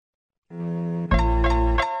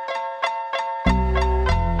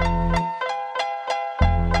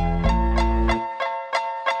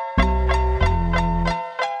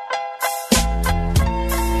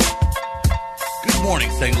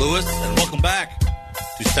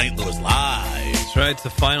to St. Louis Live. That's right. It's the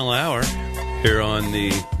final hour here on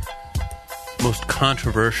the most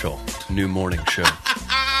controversial new morning show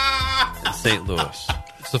in St. Louis.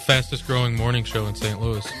 It's the fastest growing morning show in St.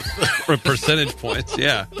 Louis. For percentage points,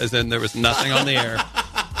 yeah. As in there was nothing on the air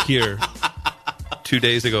here 2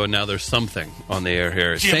 days ago, and now there's something on the air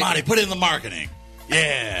here. Giamatti, put in the marketing.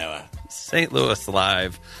 Yeah. St. Louis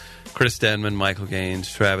Live. Chris Denman, Michael Gaines,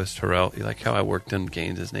 Travis Terrell. You like how I worked in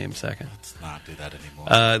Gaines' name second? Let's not do that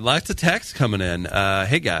anymore. Lots of texts coming in.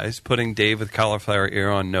 Hey, guys, putting Dave with cauliflower ear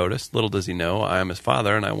on notice. Little does he know, I am his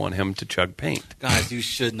father, and I want him to chug paint. Guys, you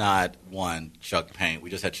should not, chug paint. We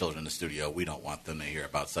just had children in the studio. We don't want them to hear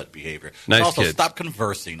about such behavior. Nice also, kids. stop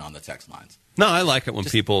conversing on the text lines. No, I like it when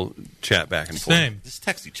people chat back and forth. Same. Just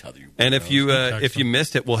text each other. And if Text you them.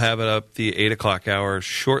 missed it, we'll have it up the 8 o'clock hour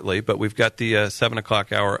shortly, but we've got the 7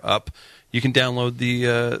 o'clock hour up. You can download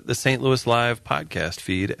the St. Louis Live podcast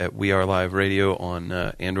feed at We Are Live Radio on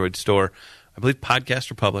Android Store. I believe Podcast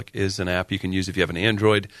Republic is an app you can use if you have an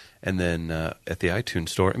Android, and then at the iTunes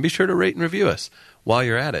Store. And be sure to rate and review us while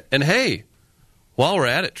you're at it. And hey, while we're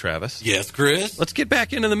at it, Travis, Yes, Chris? let's get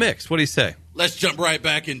back into the mix. What do you say? Let's jump right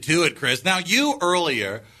back into it, Chris. Now, you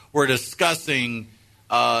earlier were discussing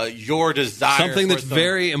your desire Something for that's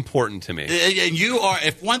very important to me. And you are,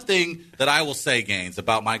 if one thing that I will say, Gaines,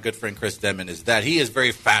 about my good friend Chris Denman is that he is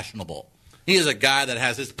very fashionable. He is a guy that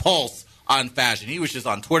has his pulse on fashion. He was just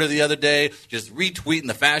on Twitter the other day, just retweeting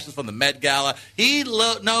the fashions from the Met Gala. He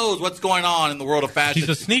knows what's going on in the world of fashion. He's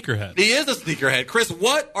a sneakerhead. He is a sneakerhead. Chris,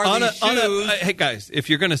 what are these shoes? Hey, guys, if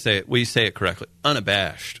you're going to say it, will you say it correctly?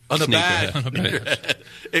 Unabashed. Unabashed.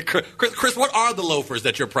 Sneakerhead. Chris, what are the loafers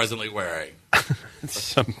that you're presently wearing?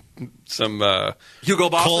 some Hugo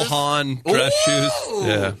Bosses? Cole Haan dress shoes.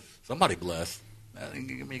 Yeah. Somebody blessed. I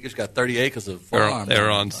think you just got 30 acres of They're farm.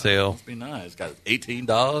 they're on sale. Must be nice. Got 18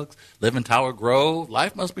 dogs. Live in Tower Grove.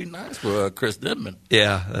 Life must be nice for Chris Denman.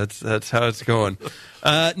 Yeah, that's how it's going.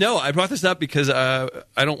 No, I brought this up because I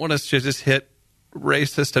don't want us to just hit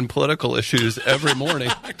racist and political issues every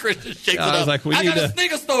morning. Chris just shakes it I was up. like, we I need got a to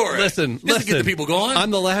sneaker story. Listen, Just to get the people going.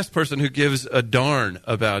 I'm the last person who gives a darn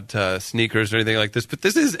about sneakers or anything like this, but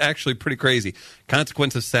this is actually pretty crazy.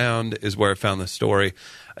 Consequence of Sound is where I found this story.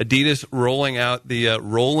 Adidas rolling out the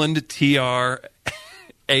Roland TR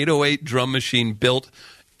 808 drum machine built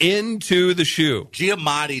into the shoe.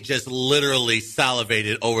 Giamatti just literally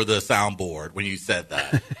salivated over the soundboard when you said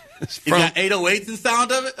that. You got 808s in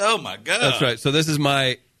sound of it? Oh, my God. That's right. So this is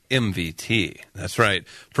my MVT. That's right.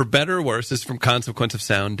 For better or worse, this is from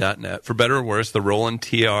consequenceofsound.net. For better or worse, the Roland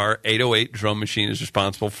TR 808 drum machine is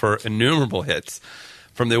responsible for innumerable hits.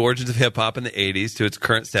 From the origins of hip-hop in the 80s to its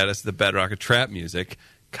current status as the bedrock of trap music.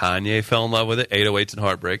 Kanye fell in love with it, 808s and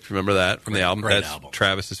Heartbreak. Remember that from the album? Great That's album.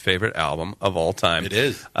 Travis's favorite album of all time. It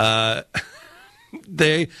is.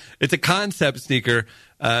 It's a concept sneaker,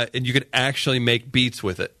 and you can actually make beats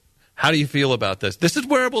with it. How do you feel about this? This is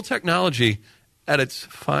wearable technology at its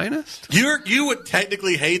finest. You would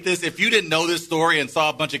technically hate this if you didn't know this story and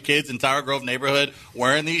saw a bunch of kids in Tower Grove neighborhood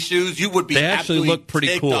wearing these shoes. You would be They actually absolutely look pretty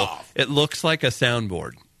ticked cool. off. It looks like a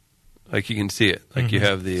soundboard. Like you can see it. Like you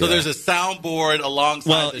have the. So there's a soundboard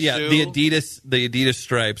alongside the shoe. the Adidas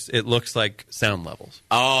stripes. It looks like sound levels.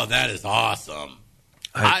 Oh, that is awesome.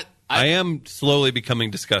 I am slowly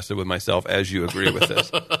becoming disgusted with myself as you agree with this.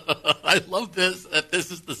 I love this, that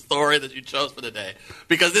this is the story that you chose for today.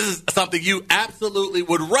 Because this is something you absolutely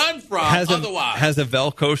would run from otherwise. Has a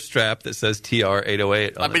Velcro strap that says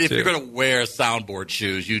TR808 on I mean, it if too. you're going to wear soundboard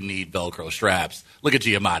shoes, you need Velcro straps. Look at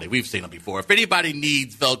Giamatti. We've seen him before. If anybody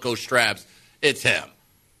needs Velcro straps, it's him.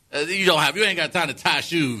 You ain't got time to tie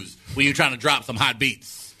shoes when you're trying to drop some hot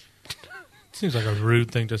beats. Seems like a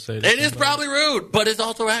rude thing to say. It is probably rude, but it's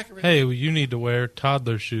also accurate. Hey, well, you need to wear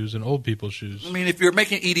toddler shoes and old people's shoes. I mean, if you're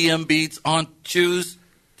making EDM beats on shoes,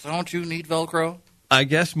 don't you need Velcro? I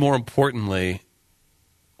guess more importantly,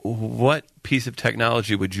 what piece of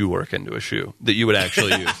technology would you work into a shoe that you would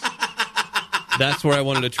actually use? That's where I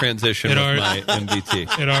wanted to transition with my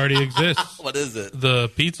MVT. It already exists. What is it? The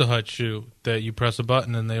Pizza Hut shoe that you press a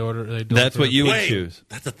button and they deliver. That's what you would Wait, choose.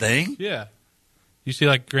 that's a thing? Yeah. You see,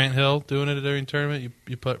 like Grant Hill doing it during tournament.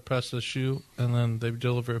 You press the shoe and then they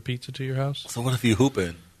deliver a pizza to your house. So what if you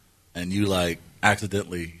hooping and you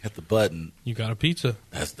accidentally hit the button? You got a pizza.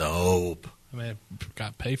 That's dope. I mean, I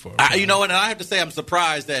got to pay for it. You know what? And I have to say, I'm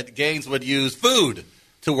surprised that Gaines would use food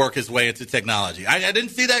to work his way into technology. I didn't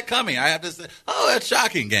see that coming. I have to say, that's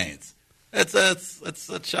shocking, Gaines. That's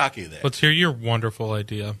shocking there. Let's hear your wonderful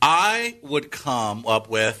idea. I would come up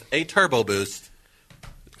with a turbo boost.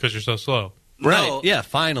 Because you're so slow. Right. No. Yeah,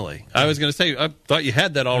 finally. I was going to say, I thought you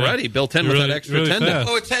had that already, built in with Really- that extra really tendon.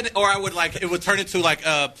 fast. Or I would it would turn into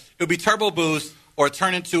it would be turbo boost or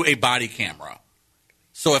turn into a body camera.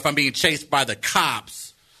 So if I'm being chased by the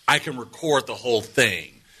cops, I can record the whole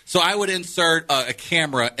thing. So I would insert a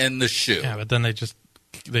camera in the shoe. Yeah, but then they just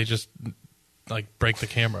like break the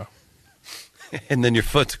camera. And then your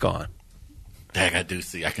foot's gone. Dang, I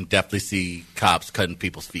can definitely see cops cutting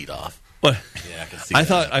people's feet off. What? Yeah, I can see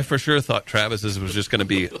that. I for sure thought Travis's was just going to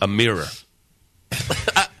be a mirror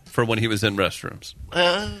for when he was in restrooms.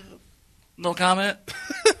 No comment.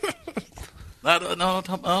 No.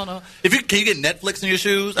 Can you get Netflix in your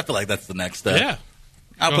shoes? I feel like that's the next step. Yeah.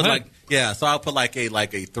 I'll Go put ahead. So I'll put like a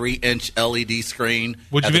 3-inch LED screen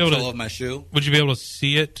Would you at be the able toe to- of my shoe. Would you be able to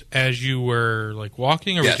see it as you were like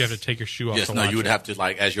walking, or Yes. would you have to take your shoe off? Yes, to no, watch you would it? have to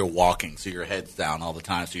as you're walking, so your head's down all the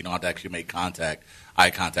time, so you don't have to actually make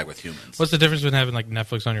eye contact with humans. What's the difference between having like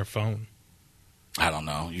Netflix on your phone? I don't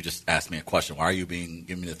know. You just asked me a question. Why are you giving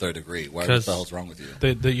me the third degree? What 'Cause the hell's wrong with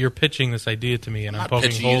you? You're pitching this idea to me, and I'm I'm not poking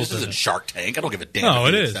pitching you. holes This in isn't it. Shark Tank. I don't give a damn No,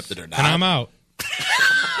 if it you is, accept it or not. and I'm out.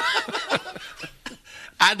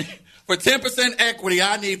 For 10% equity,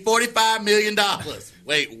 I need $45 million.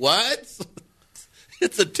 Wait, what?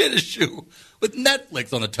 It's a tennis shoe with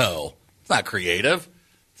Netflix on the toe. It's not creative.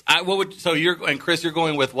 Chris, you're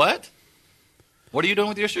going with what? What are you doing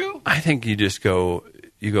with your shoe? I think you just go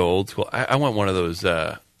old school. I want one of those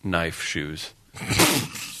knife shoes.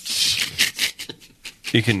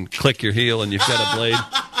 You can click your heel and you've got a blade.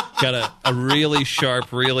 Got a really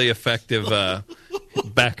sharp, really effective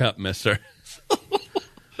backup, mister.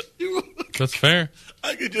 That's fair.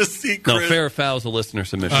 I could just see Chris. No, fair or foul is a listener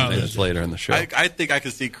submission. Oh, It's later in the show. I think I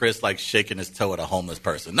could see Chris like shaking his toe at a homeless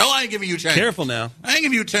person. No, I ain't giving you change. Careful now. I ain't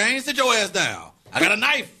giving you change. Sit your ass down. I got a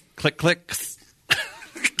knife. Click, click.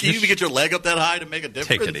 Can you even get your leg up that high to make a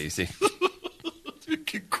difference? Take it easy.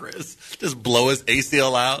 Chris, just blow his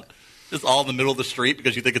ACL out, just all in the middle of the street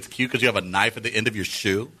because you think it's cute because you have a knife at the end of your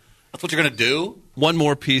shoe. That's what you're going to do? One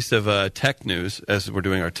more piece of tech news as we're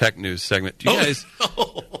doing our tech news segment. Do you guys?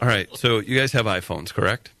 All right, so you guys have iPhones,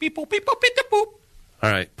 correct? Beep, boop, beep, boop, beep, boop. All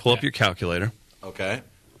right, pull up your calculator. Okay.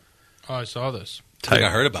 Oh, I saw this. I think I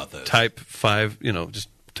heard about this. Type 5, just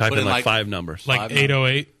type Put in in like like- 5 numbers. Like Five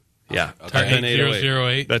 808. Yeah, Okay. type in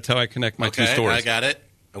 8008. That's how I connect my two Okay, stores. I got it.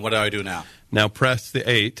 And what do I do now? Now press the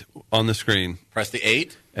 8 on the screen Press the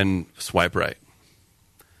 8. and swipe right.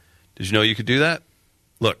 Did you know you could do that?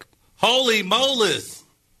 Look, Holy moles!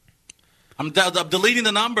 I'm deleting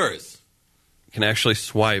the numbers. you can actually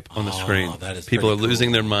swipe on the screen. that is People are pretty losing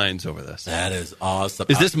cool. their minds over this. That is awesome.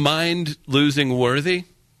 Is this mind losing worthy?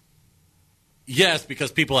 Yes,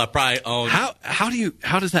 because people have probably owned.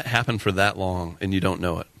 How does that happen for that long and you don't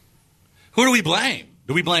know it? Who do we blame?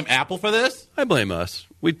 Do we blame Apple for this? I blame us.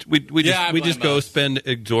 We Yeah, I just blame go us. spend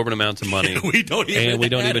exorbitant amounts of money. We don't even and we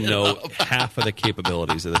don't add even it know up. half of the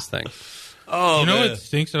capabilities of this thing. Oh, You know man. what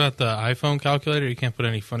stinks about the iPhone calculator? You can't put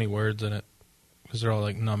any funny words in it because they're all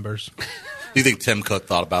like numbers. Do you think Tim Cook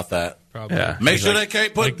thought about that? Probably. Yeah. Make He's sure like- they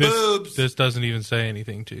can't put Like this, boobs. this doesn't even say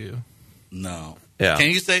anything to you. No. Yeah.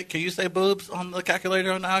 Can you say boobs on the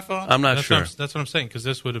calculator on the iPhone? I'm not That's sure. what I'm saying because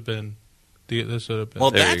this would have been. This would have been.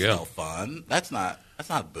 well, There that's you go. no fun. That's not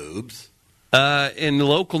boobs. In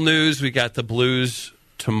local news, we got the Blues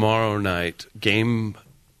tomorrow night. Game,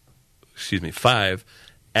 5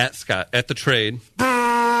 at the Trade.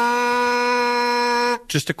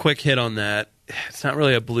 Just a quick hit on that. It's not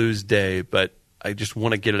really a Blues day, but I just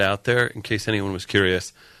want to get it out there in case anyone was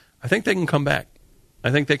curious. I think they can come back.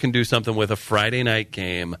 I think they can do something with a Friday night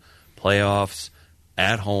game, playoffs,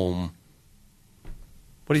 at home.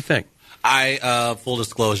 What do you think? Full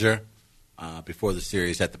disclosure, before the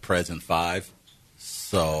series at the Preds in 5.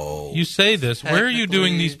 So You say this. Where are you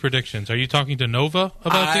doing Technically- these predictions? Are you talking to Nova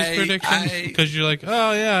about these predictions? Because you're like,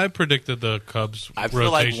 oh yeah, I predicted the Cubs I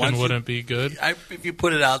feel like rotation once you- wouldn't be good. if you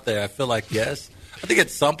put it out there, I feel like yes. I think at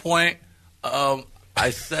some point I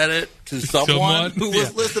said it to someone who was Yeah.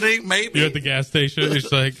 listening. Maybe You're at the gas station.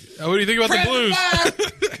 It's like, oh, what do you think about the Blues?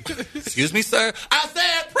 Preds in 5. Excuse me, sir. I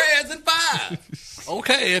said Preds in 5.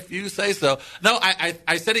 Okay, if you say so. No,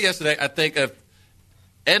 I said it yesterday. I think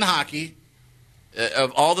in hockey,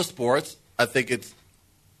 of all the sports, I think it's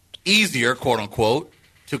easier, quote unquote,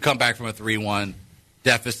 to come back from a 3-1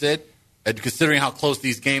 deficit. And considering how close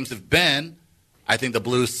these games have been, I think the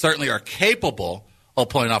Blues certainly are capable of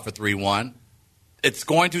pulling off a 3-1. It's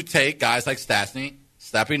going to take guys like Stastny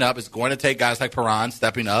stepping up. It's going to take guys like Perron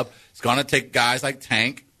stepping up. It's going to take guys like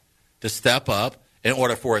Tank to step up in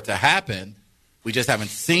order for it to happen. We just haven't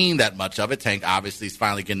seen that much of it. Tank obviously is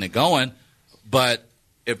finally getting it going. But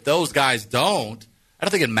if those guys don't, I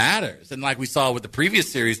don't think it matters. And like we saw with the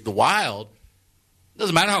previous series, The Wild, it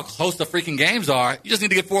doesn't matter how close the freaking games are. You just need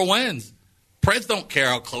to get 4 wins. Preds don't care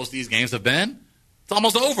how close these games have been. It's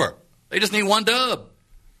almost over. They just need 1 dub.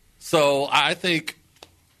 So I think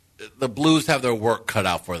the Blues have their work cut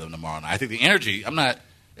out for them tomorrow night. I think the energy,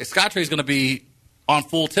 Scott Trey's going to be on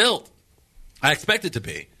full tilt. I expect it to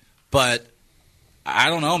be. But I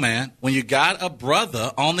don't know, man. When you got a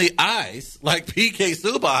brother on the ice like PK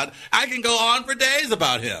Subban, I can go on for days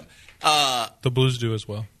about him. The Blues do as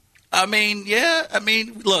well.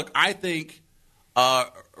 Look, I think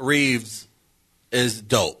Reeves is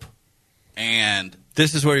dope. And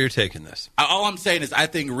this is where you're taking this. All I'm saying is I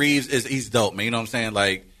think Reeves he's dope, man. You know what I'm saying?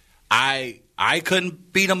 Like, I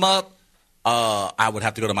couldn't beat him up. I would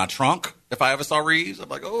have to go to my trunk if I ever saw Reeves. I'm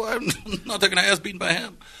like, I'm not taking an ass beaten by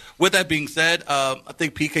him. With that being said, I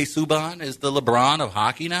think PK Subban is the LeBron of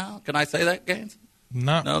hockey now. Can I say that, Gaines?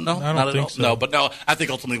 No, I don't think think so. No, but no, I think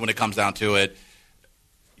ultimately when it comes down to it,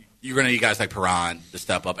 you're going to need guys like Perron to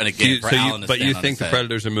step up. And again, for Allen to but stand you on think his the head.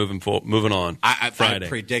 Predators are moving on Friday? I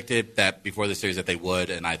predicted that before the series that they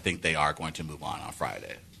would, and I think they are going to move on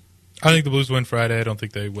Friday. I think the Blues win Friday. I don't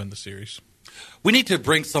think they win the series. We need to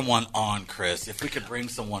bring someone on, Chris. If we could bring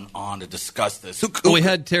someone on to discuss this. Well, we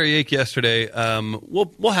had Terry Ake yesterday.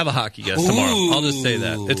 We'll have a hockey guest tomorrow. I'll just say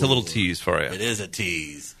that. It's a little tease for you. It is a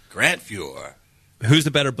tease. Grant Fuhr. Who's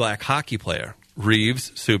the better black hockey player?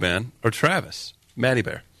 Reeves, Subban, or Travis? Matty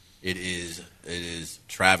Bear. It is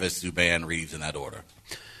Travis, Subban, Reeves in that order.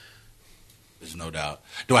 There's no doubt.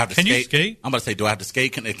 Do I have to skate? Can you skate? I'm about to say, do I have to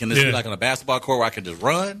skate? Can this be like on a basketball court where I can just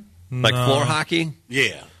run? Like floor hockey?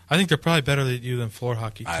 Yeah. I think they're probably better than you than floor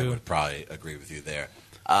hockey, too. I would probably agree with you there.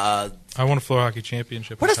 I won a floor hockey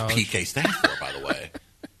championship What in does college. PK stand for, by the way?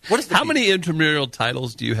 What is the How many intramural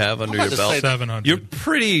titles do you have under I'm your about to belt? say 700.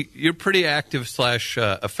 You're pretty active /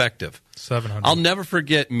 effective. 700. I'll never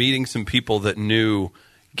forget meeting some people that knew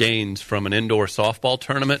Gaines from an indoor softball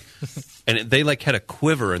tournament, and they had a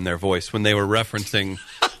quiver in their voice when they were referencing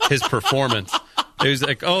his performance. He was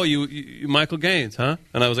like, "Oh, you Michael Gaines, huh?"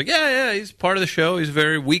 And I was like, "Yeah, he's part of the show. He's a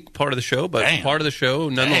very weak part of the show, but Damn. part of the show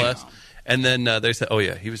nonetheless." Damn. And then they said, "Oh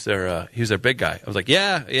yeah, he was their big guy." I was like,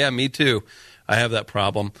 "Yeah, me too. I have that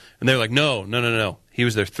problem." And they were like, "No. He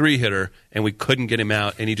was their 3-hitter, and we couldn't get him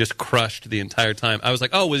out, and he just crushed the entire time." I was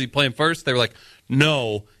like, "Oh, was he playing first?" They were like,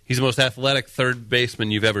 "No, he's the most athletic third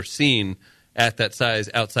baseman you've ever seen at that size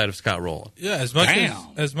outside of Scott Rowland." Yeah, Damn.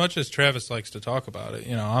 as much as Travis likes to talk about it,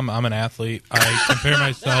 I'm an athlete. I compare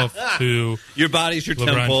myself to Your body's your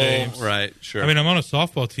LeBron temple, James. right? Sure. I mean, I'm on a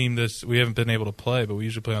softball team. We haven't been able to play, but we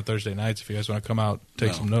usually play on Thursday nights. If you guys want to come out,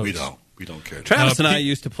 take some notes. We don't care. Travis and I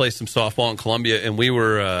used to play some softball in Columbia, and we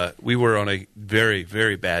were on a very,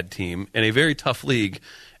 very bad team in a very tough league.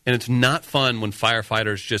 And it's not fun when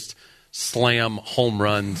firefighters just slam home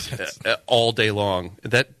runs all day long.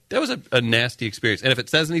 That was a nasty experience. And if it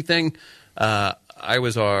says anything, I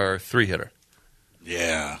was our 3-hitter.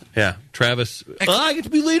 Yeah. Yeah, Travis. I get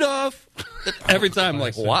to be leadoff every time.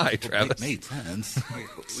 Like, why, Travis? Made sense.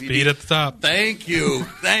 Speed at the top. Thank you,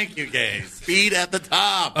 Gabe. Speed at the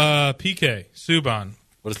top. PK Subban,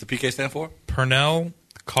 What does the PK stand for? Pernell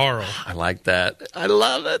Carl. I like that. I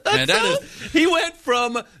love it. He went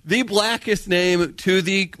from the blackest name to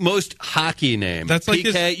the most hockey name. That's like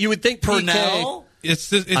PK. You would think Pernell?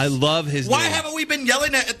 It's I love his Why name. haven't we been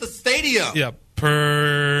yelling at the stadium? Yeah,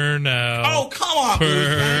 Pernell. Oh, come on, Blues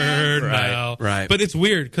fans. Pernell. Right. But it's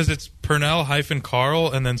weird because it's Pernell -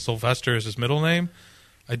 Carl, and then Sylvester is his middle name.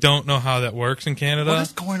 I don't know how that works in Canada. What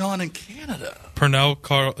is going on in Canada? Pernell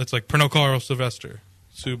Carl. It's like Pernell Carl Sylvester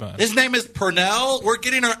Subban. His name is Pernell. We're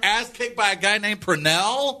getting our ass kicked by a guy named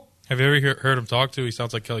Pernell. Have you ever heard him talk to? He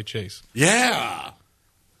sounds like Kelly Chase. Yeah.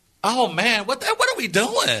 Oh man, what are we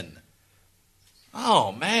doing?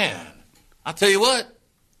 Oh man, I'll tell you what.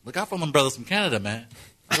 Look out for them brothers from Canada, man.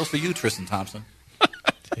 That goes for you, Tristan Thompson.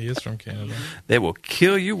 He is from Canada. They will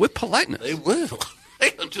kill you with politeness They will.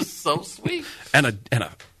 They are just so sweet. and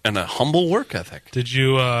a humble work ethic. Did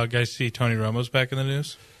you guys see Tony Romo's back in the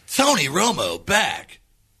news? Tony Romo back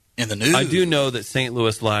in the news. I do know that St.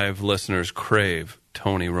 Louis Live listeners crave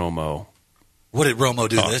Tony Romo. What did Romo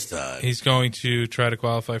do this time? He's going to try to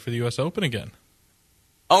qualify for the U.S. Open again.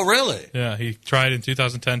 Oh, really? Yeah, he tried in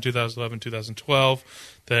 2010, 2011, 2012.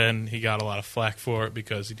 Then he got a lot of flack for it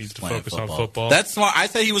because he needs to Playing focus on football. That's smart. I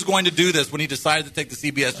said he was going to do this when he decided to take the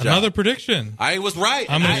CBS job. Another prediction. I was right.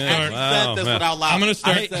 I'm gonna I start- actually said this without loud. I'm going to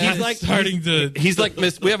start. I said- He's like starting to. He's like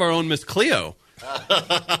Miss. We have our own Miss Cleo.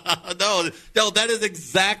 No, that is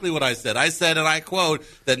exactly what I said. I said, and I quote,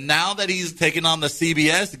 that now that he's taken on the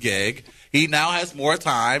CBS gig, he now has more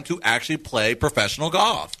time to actually play professional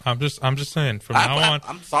golf. I'm just saying. From now on,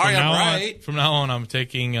 I'm sorry, I'm right. From now on, I'm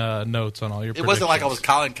taking notes on all your. It wasn't like I was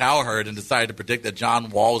Colin Cowherd and decided to predict that John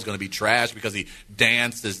Wall was going to be trash because he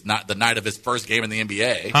danced the night of his first game in the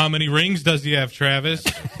NBA. How many rings does he have, Travis?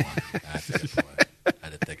 That's a good point. I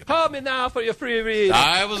didn't think about Call me now for your free read.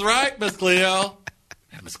 I was right, Miss Cleo.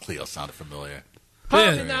 Miss Cleo sounded familiar.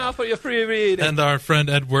 Call me now for your free read. And our friend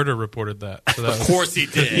Ed Werder reported that. So that Of course he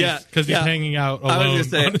did. Yeah. because he's hanging out alone I was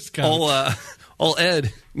on going to his say, couch. all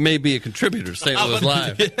Ed may be a contributor to St. Louis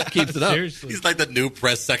Live. Keeps it up. Seriously. He's like the new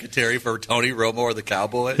press secretary for Tony Romo or the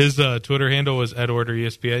Cowboys. His Twitter handle was Ed Werder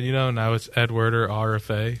ESPN, now it's Ed Werder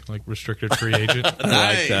RFA, like restricted free agent. I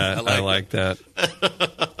like that. I I like that.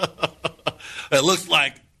 It looks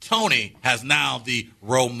like Tony has now the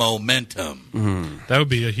Romomentum. That would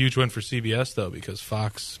be a huge win for CBS, though, because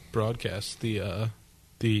Fox broadcasts the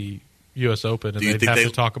U.S. Open, and Do you they'd think have they- to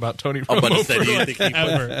talk about Tony I'm about to Romo say, for do you like think he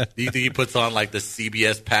ever. Do you think he puts on like the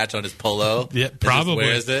CBS patch on his polo? Yeah, And just probably.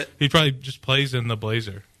 wears it? He probably just plays in the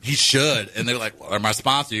blazer. He should. And they're like, well, they're my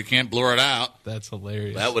sponsor. You can't blur it out. That's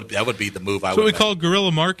hilarious. That would be the move I That's what would we call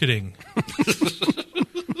guerrilla marketing.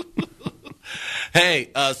 Hey,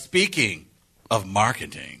 speaking of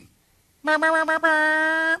marketing.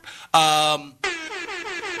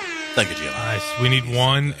 Thank you, Giovanni. Nice. We need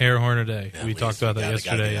one air horn a day. Yeah, we talked about that gotta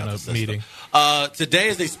yesterday get in out a the system. meeting. Today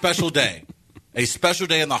is a special day. A special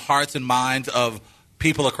day in the hearts and minds of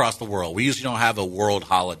people across the world. We usually don't have a world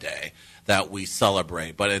holiday that we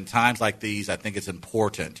celebrate, but in times like these, I think it's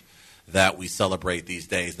important that we celebrate these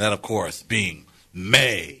days. That, of course, being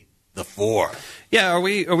May the 4th. Yeah, are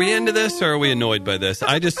we into this or are we annoyed by this?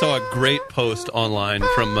 I just saw a great post online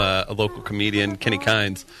from a local comedian, Kenny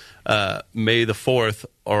Kynes. May the 4th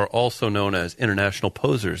are also known as International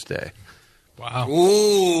Posers Day. Wow.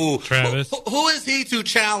 Ooh. Travis. Who is he to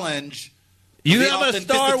challenge? You The have a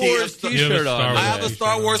Star authenticity Wars of Star- You have a T-shirt Star on. Wars I have a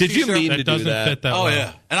Star Wars Did you t-shirt. mean That to do doesn't that? fit that Oh, well.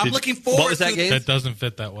 yeah. And I'm Did- looking forward what was that, to Gaines? That doesn't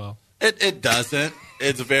fit that well. It doesn't.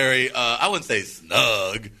 It's very, I wouldn't say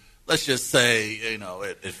snug. Let's just say,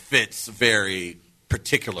 it fits very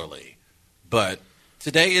particularly. But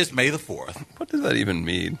today is May the 4th. What does that even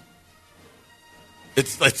mean?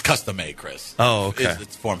 It's custom made, Chris. Oh, okay.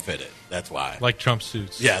 It's form fitted. That's why. Like Trump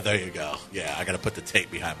suits. Yeah, there you go. Yeah, I got to put the tape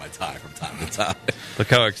behind my tie from time to time. Look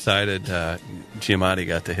how excited Giamatti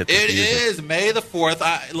got to hit the It music. is May the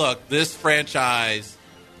 4th. Look, this franchise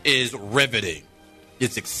is riveting.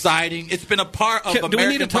 It's exciting. It's been a part of American Do we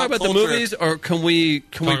need to talk pop about the culture. movies, or can we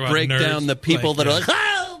about break nerds, down the people that are like,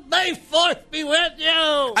 Oh, May 4th be with you!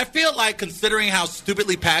 I feel like, considering how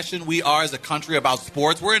stupidly passionate we are as a country about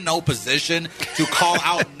sports, we're in no position to call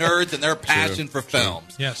out nerds and their passion for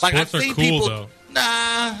films. Yeah, like, sports I've are seen cool, people. though.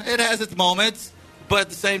 Nah, it has its moments, but at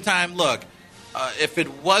the same time, look. If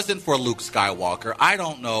it wasn't for Luke Skywalker, I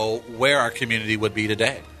don't know where our community would be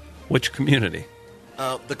today. which community?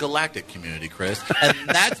 The galactic community, Chris. And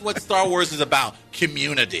that's what Star Wars is about,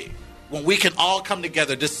 community. When we can all come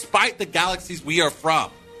together, despite the galaxies we are from,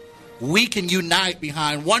 we can unite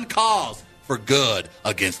behind one cause for good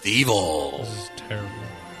against evil. This is terrible.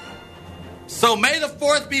 So may the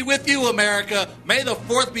 4th be with you, America. May the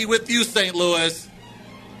 4th be with you, St. Louis.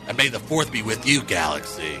 And may the 4th be with you,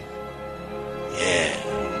 Galaxy.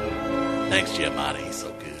 Yeah. Thanks, Giamatti. He's so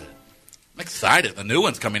good. I'm excited. The new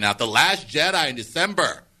one's coming out. The Last Jedi in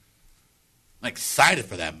December. I'm excited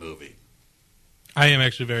for that movie. I am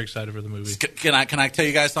actually very excited for the movie. Can I tell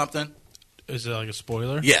you guys something? Is it like a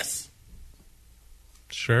spoiler? Yes.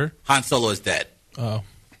 Sure. Han Solo is dead. Oh.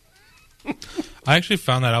 I actually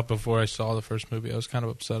found that out before I saw the first movie. I was kind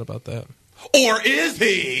of upset about that. Or is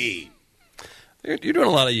he? You're doing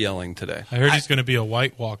a lot of yelling today. I heard he's going to be a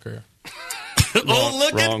White Walker. Oh,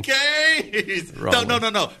 look wrong. at Case. Wrong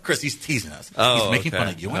No. Chris, he's teasing us. Oh, He's making okay. fun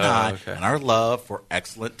of you and Oh, I okay. and our love for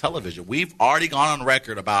excellent television. We've already gone on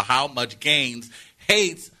record about how much Gaines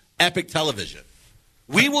hates epic television.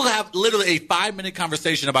 We will have literally a 5-minute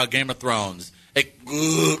conversation about Game of Thrones.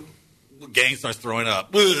 Gaines starts throwing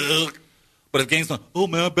up. But if Gaines goes, oh,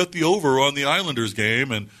 man, I bet the over on the Islanders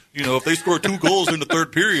game. And, if they score 2 goals in the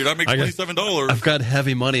third period, I make $27. I've got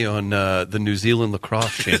heavy money on the New Zealand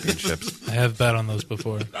Lacrosse Championships. I have bet on those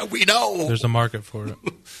before. We know. There's a market for it.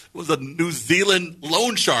 It was a New Zealand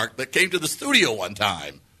loan shark that came to the studio one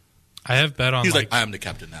time. I have bet on He's like, I am the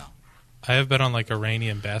captain now. I have bet on like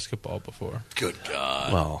Iranian basketball before. Good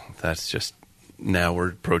God. Well, that's just now we're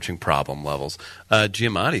approaching problem levels.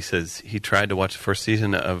 Giamatti says he tried to watch the first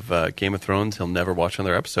season of Game of Thrones. He'll never watch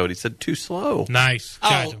another episode. He said too slow. Nice.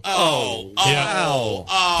 Got him.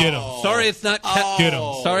 Get him. Sorry, it's not. Get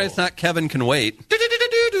him. Sorry, it's not. Kevin can wait.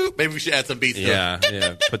 Maybe we should add some beats. Yeah.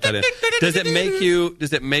 Put that in. Does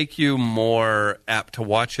it make you more apt to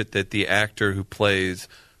watch it that the actor who plays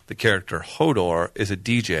the character Hodor is a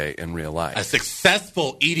DJ in real life? A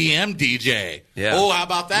successful EDM DJ. Yeah. Oh, how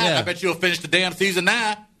about that? Yeah. I bet you'll finish the damn season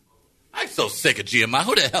now. I'm so sick of GMI.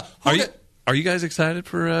 Who the hell? Are you guys excited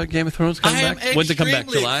for Game of Thrones coming back? When's it come back?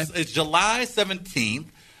 July? It's July 17th.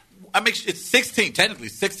 It's 16, technically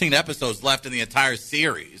 16 episodes left in the entire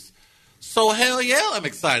series. So hell yeah, I'm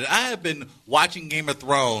excited. I have been watching Game of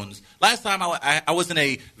Thrones. Last time I was in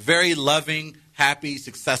a very loving, happy,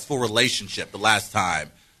 successful relationship the last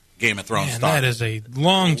time Game of Thrones started. That is a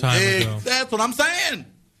long time ago. That's what I'm saying.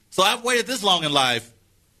 So I've waited this long in life.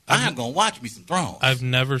 I'm going to watch me some Thrones. I've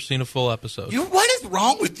never seen a full episode. What is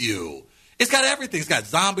wrong with you? It's got everything. It's got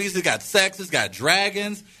zombies. It's got sex. It's got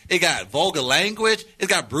dragons. It got vulgar language.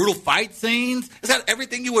 It's got brutal fight scenes. It's got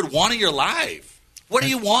everything you would want in your life. What do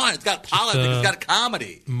you want? It's got politics. It's got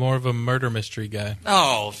comedy. More of a murder mystery guy.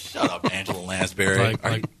 Oh, shut up, Angela Lansbury.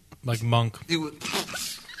 like Monk.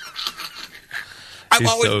 I've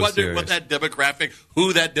always so wondered serious.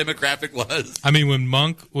 who that demographic was. I mean, when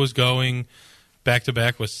Monk was going back to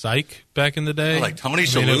back with Psych back in the day, Like Tony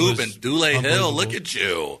Shalhoub and Dule Hill. Look at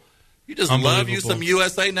you. You just love you some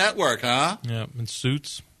USA Network, huh? Yeah, and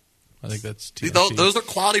Suits. I think that's See, TNT. those are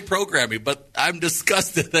quality programming, but I'm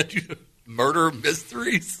disgusted that you murder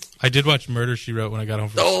mysteries. I did watch Murder, She Wrote when I got home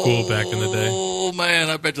from school back in the day. Oh, man,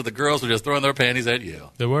 I bet you the girls were just throwing their panties at you.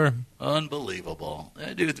 There were. Unbelievable.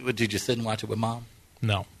 Did you sit and watch it with Mom?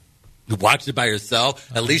 No. You watched it by yourself?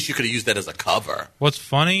 At least you could have used that as a cover. What's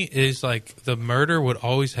funny is like the murder would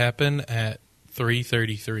always happen at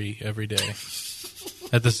 3:33 every day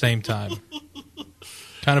at the same time.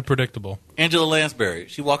 Kind of predictable. Angela Lansbury,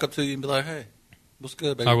 she'd walk up to you and be like, hey, what's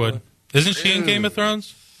good, baby? I would. Isn't she in Game of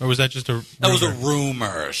Thrones? Or was that just a rumor? That was a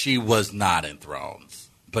rumor. She was not in Thrones.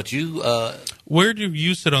 But you... Where do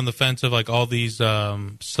you sit on the fence of like all these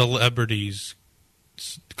celebrities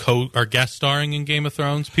are guest starring in Game of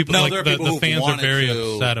Thrones? People No, like there are the people who've fans are wanted very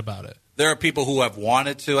to. upset about it. There are people who have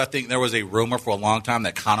wanted to. I think there was a rumor for a long time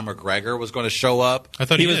that Conor McGregor was going to show up. I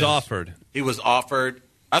thought He was offered. He was offered.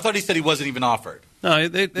 I thought he said he wasn't even offered. No,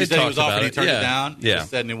 they He said he was talked offered. about He it. turned Yeah. it down. He Yeah.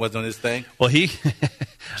 just said it wasn't his thing. Well,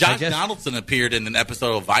 Josh Donaldson appeared in an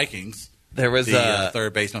episode of Vikings. There was the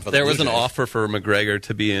third baseman for the There Blue was an Jays. offer for McGregor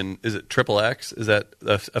to be in. Is it Triple X? Is that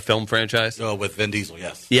a film franchise? Oh, with Vin Diesel,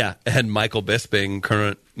 yes. Yeah, and Michael Bisping,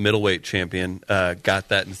 current middleweight champion, got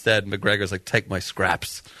that instead. McGregor's like, take my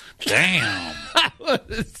scraps. Damn.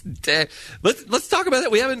 Let's talk about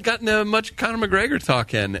that. We haven't gotten much Conor McGregor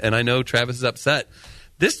talk in, and I know Travis is upset.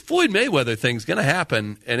 This Floyd Mayweather thing's going to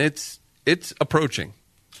happen, and it's approaching.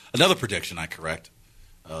 Another prediction I correct.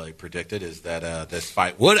 He predicted is that this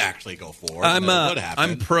fight would actually go forward.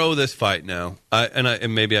 I'm pro this fight now,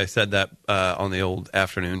 and maybe I said that on the old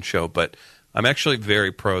afternoon show, but I'm actually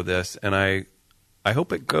very pro this, and I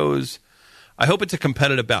hope it goes. I hope it's a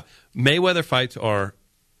competitive bout. Mayweather fights are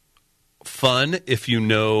fun if you're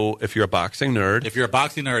a boxing nerd. If you're a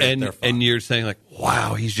boxing nerd, they're fun. And you're saying like,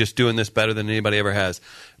 wow, he's just doing this better than anybody ever has.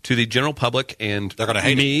 To the general public and they're going to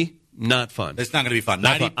hate me. Not fun. It's not going to be fun.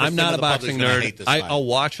 I'm not a boxing nerd. I'll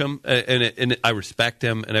watch him, and I respect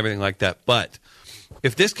him and everything like that. But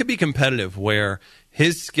if this could be competitive, where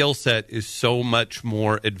his skill set is so much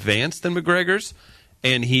more advanced than McGregor's,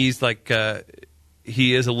 and he's like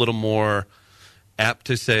he is a little more apt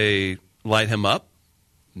to say light him up,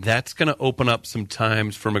 that's going to open up some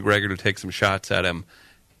times for McGregor to take some shots at him.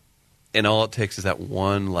 And all it takes is that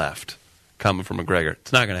one left coming from McGregor.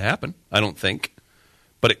 It's not going to happen, I don't think.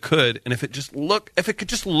 But it could, and if it could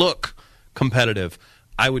just look competitive,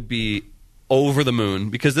 I would be over the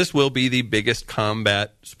moon, because this will be the biggest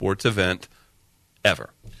combat sports event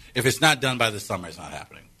ever. If it's not done by the summer, it's not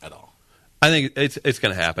happening at all. I think it's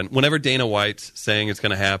going to happen. Whenever Dana White's saying it's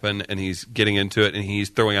going to happen, and he's getting into it, and he's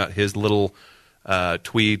throwing out his little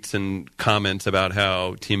tweets and comments about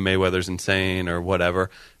how Team Mayweather's insane or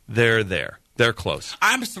whatever, they're there. They're close.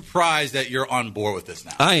 I'm surprised that you're on board with this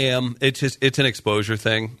now. I am. It's an exposure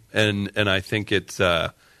thing, and I think it's.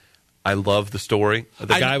 I love the story. The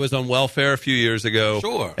guy was on welfare a few years ago,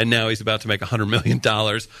 sure, and now he's about to make $100 million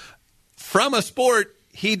from a sport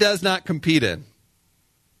he does not compete in.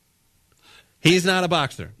 He's not a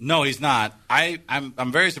boxer. No, he's not.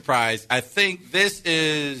 I'm very surprised. I think this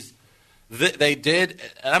is They did.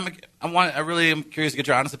 And I really am curious to get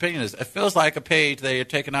your honest opinion. It feels like a page they are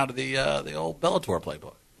taking out of the old Bellator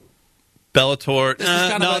playbook. Bellator.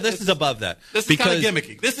 This is above that. This is kind of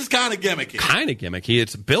gimmicky. Kind of gimmicky.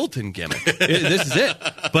 It's built-in gimmick. This is it.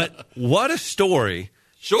 But what a story.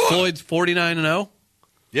 Sure. Floyd's 49-0.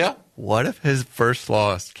 Yeah. What if his first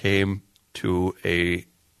loss came to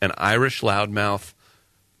an Irish loudmouth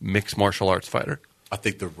mixed martial arts fighter? I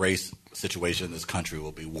think the race situation in this country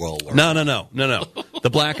will be world war. No. The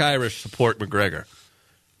Black Irish support McGregor.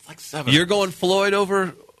 It's like 7. You're going Floyd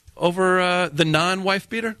over the non-wife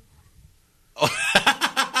beater?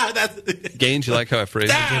 Gaines, you like how I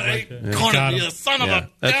phrased it? Corner, you son of a...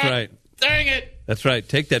 That's right. Dang it. That's right.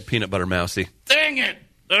 Take that peanut butter mousy. Dang it.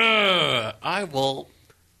 I will...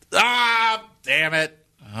 damn it.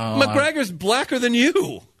 McGregor's blacker than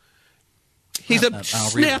you. He's a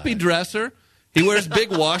snappy dresser. He wears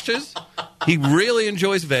big washes. He really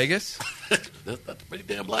enjoys Vegas. That's pretty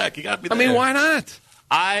damn black. You got to be there. I mean, why not?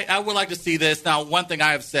 I would like to see this. Now, one thing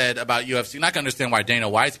I have said about UFC, and I can understand why Dana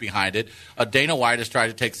White's behind it. Dana White has tried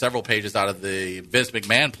to take several pages out of the Vince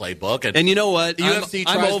McMahon playbook. And you know what? The UFC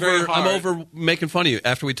tries very hard. I'm over making fun of you.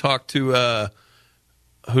 After we talked to,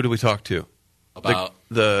 who did we talk to? About?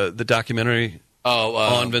 The documentary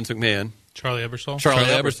on Vince McMahon. Charlie Ebersol? Charlie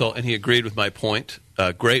Ebersol, and he agreed with my point,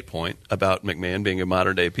 great point, about McMahon being a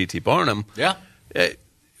modern-day P.T. Barnum. Yeah.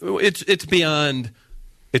 It's beyond,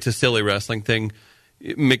 it's a silly wrestling thing.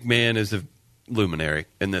 McMahon is a luminary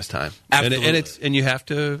in this time. Absolutely. And you got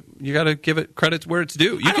to give it credit where it's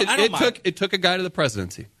due. It took a guy to the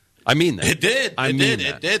presidency. I mean that. It did.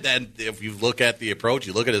 It did. And if you look at the approach,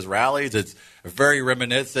 you look at his rallies, it's very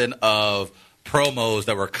reminiscent of promos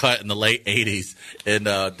that were cut in the late 80s in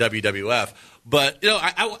WWF. But,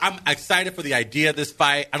 I'm excited for the idea of this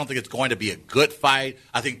fight. I don't think it's going to be a good fight.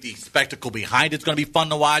 I think the spectacle behind it's going to be fun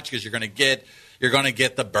to watch because you're going to get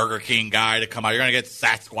the Burger King guy to come out. You're going to get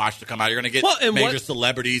Sasquatch to come out. You're going to get major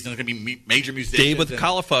celebrities, and it's going to be major musicians. Dave with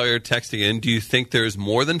Cauliflower texting in, do you think there's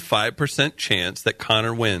more than 5% chance that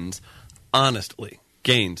Conor wins? Honestly.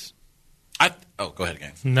 Gaines. Go ahead,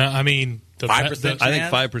 Gaines. No, I mean... 5%? I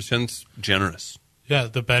think 5%'s generous. Yeah,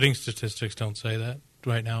 the betting statistics don't say that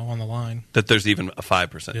right now on the line. That there's even a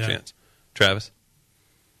 5% chance. Travis?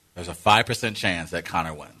 There's a 5% chance that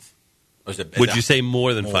Conor wins. Would you say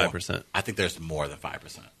more than 5%? I think there's more than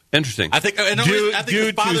 5%. Interesting. I think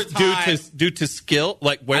due to skill,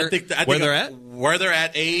 like where they're at? Where they're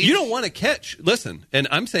at age. You don't want to catch. Listen, and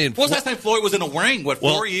I'm saying... When was the last time Floyd was in a ring?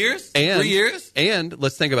 4 years? 3 years? And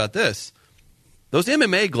let's think about this. Those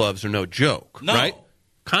MMA gloves are no joke, right?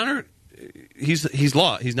 Conor, he's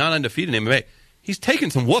not undefeated in MMA. He's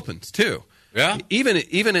taken some whoopings too. Yeah. Even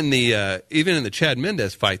in the Chad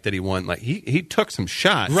Mendez fight that he won, like he took some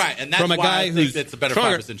shots, right? And that's from a why guy I think it's a better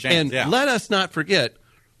 5% chance. And let us not forget,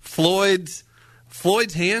 Floyd's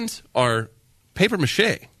hands are paper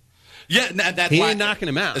mache. Yeah, that's he why ain't knocking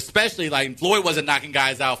him out. Especially like Floyd wasn't knocking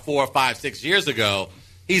guys out 4, 5, 6 years ago.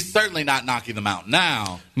 He's certainly not knocking them out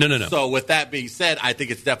now. No. So with that being said, I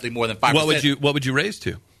think it's definitely more than 5%. What would you raise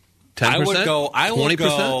to? 10%? I would 20%?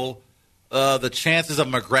 go the chances of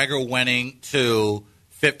McGregor winning to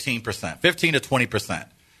 15%, 15 to 20%.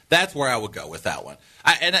 That's where I would go with that one.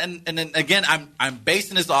 And then again, I'm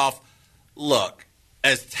basing this off. Look,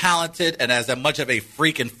 as talented and as much of a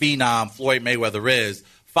freaking phenom Floyd Mayweather is,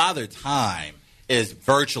 Father Time is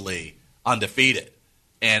virtually undefeated,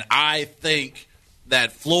 and I think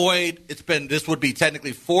that Floyd, this would be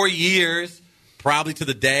technically 4 years, probably to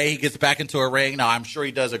the day he gets back into a ring. Now, I'm sure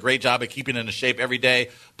he does a great job of keeping in shape every day,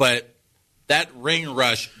 but that ring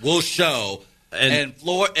rush will show. And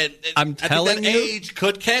Floyd, I'm telling you, age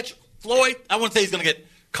could catch Floyd. I wouldn't say he's going to get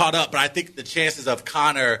caught up, but I think the chances of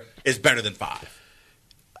Conor is better than 5.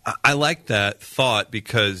 I like that thought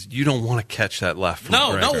because you don't want to catch that left from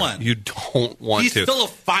McGregor. No one. You don't want to. He's still a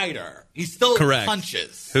fighter. He still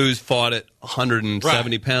punches. Who's fought at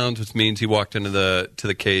 170 pounds, which means he walked into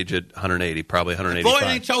the cage at 180, probably 185.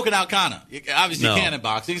 Floyd ain't choking out Conor. Obviously, you can in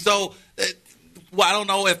boxing. So, I don't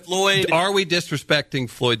know if Floyd... Are we disrespecting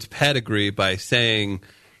Floyd's pedigree by saying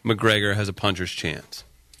McGregor has a puncher's chance?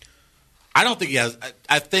 I don't think he has.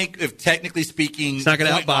 I think, if technically speaking, he's not going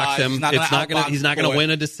to outbox him. He's not going to win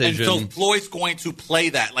a decision. And so Floyd's going to play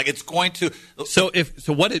that. Like it's going to.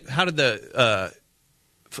 How did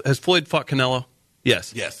has Floyd fought Canelo?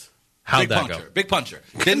 Yes. How'd that go? Big puncher.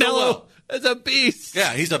 Canelo is a beast.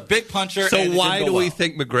 Yeah, he's a big puncher. So why do we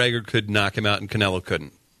think McGregor could knock him out and Canelo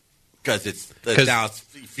couldn't? Because now it's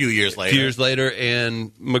a few years later.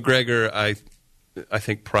 And McGregor, I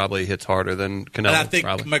think probably hits harder than Canelo. And I think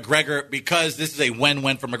probably. McGregor, because this is a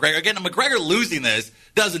win-win for McGregor. Again, McGregor losing this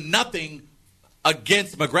does nothing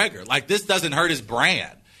against McGregor. Like, this doesn't hurt his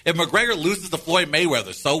brand. If McGregor loses to Floyd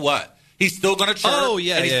Mayweather, so what? He's still going to chirp, and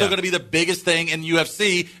he's still going to be the biggest thing in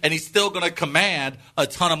UFC, and he's still going to command a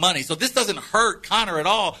ton of money. So this doesn't hurt Conor at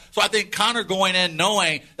all. So I think Conor going in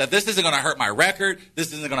knowing that this isn't going to hurt my record,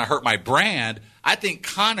 this isn't going to hurt my brand, I think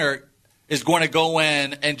Conor is going to go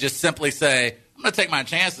in and just simply say, I'm going to take my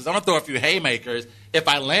chances. I'm going to throw a few haymakers. If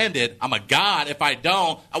I landed, I'm a god. If I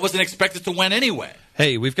don't, I wasn't expected to win anyway.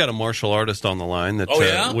 Hey, we've got a martial artist on the line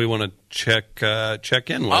that we want to check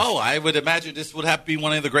in with. Oh, I would imagine this would have to be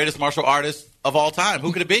one of the greatest martial artists of all time.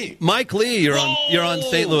 Who could it be? Mike Lee, you're on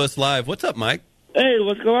St. Louis Live. What's up, Mike? Hey,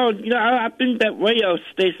 what's going on? You know, I've been to that radio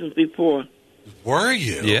station before. Were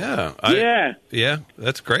you? Yeah. Yeah,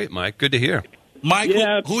 that's great, Mike. Good to hear. Mike,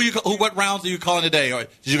 what rounds are you calling today? Or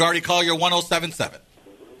did you already call your 1077?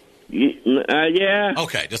 Yeah.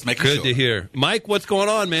 Okay, just making sure. Good to hear. Mike, what's going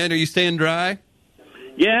on, man? Are you staying dry?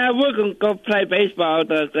 Yeah, we're going to go play baseball.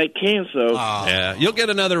 They canceled. Yeah, you'll get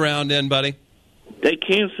another round in, buddy. They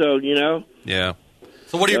canceled, you know. Yeah.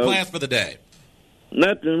 So what are your plans for the day?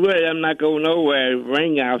 Nothing really. I'm not going nowhere. It's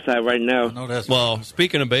raining outside right now. Well,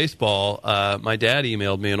 speaking of baseball, my dad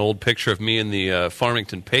emailed me an old picture of me in the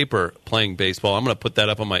Farmington paper playing baseball. I'm going to put that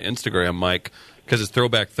up on my Instagram, Mike, because it's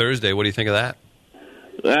Throwback Thursday. What do you think of that?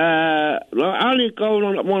 I only go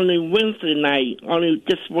on Wednesday night. Only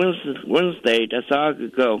just Wednesday. That's all I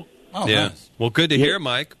could go. Oh, yeah. Nice. Well, good to hear,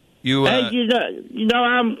 Mike. You, hey,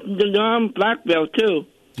 I'm black belt too.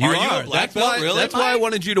 You are. You a black belt? Really? That's why I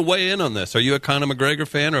wanted you to weigh in on this. Are you a Conor McGregor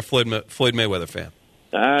fan or a Floyd Mayweather fan?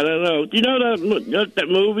 I don't know. Do you know that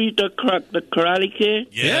movie, the Karate Kid?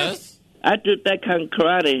 Yes. I did that kind of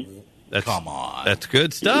karate. Come on. That's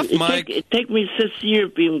good stuff, Mike. It took me 6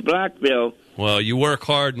 years being black belt. Well, you work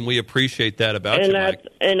hard, and we appreciate that about you, Mike.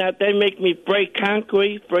 And they make me break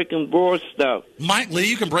concrete, breaking board stuff. Mike Lee,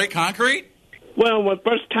 you can break concrete? Well,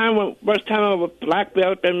 first time I was black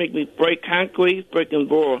belt, they make me break concrete, breaking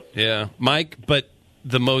board. Yeah, Mike, but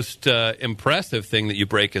the most impressive thing that you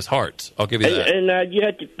break is hearts. I'll give you that. And you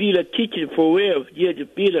have to beat a teacher for real. You have to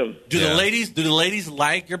beat them. Do the ladies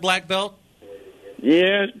like your black belt?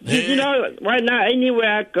 Yeah. You know, right now,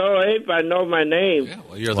 anywhere I go, everybody know my name. Yeah,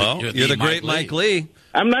 well, you're the great Mike Lee.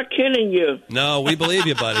 I'm not kidding you. No, we believe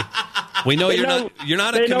you, buddy. We know you're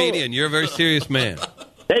not a comedian. You're a very serious man.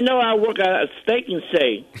 They know I work at a steak and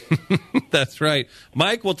shake. That's right.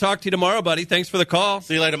 Mike, we'll talk to you tomorrow, buddy. Thanks for the call.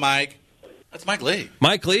 See you later, Mike. That's Mike Lee.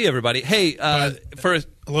 Mike Lee, everybody. Hey, for a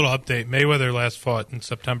little update, Mayweather last fought in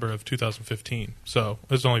September of 2015. So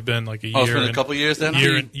it's only been like a year. Oh, it's been a couple years then?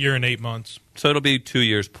 Year and 8 months. So it'll be 2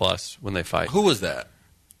 years plus when they fight. Who was that?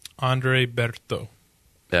 Andre Berto.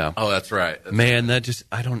 Yeah. Oh, that's right. Man, I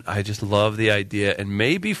just love the idea. And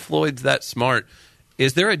maybe Floyd's that smart.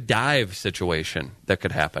 Is there a dive situation that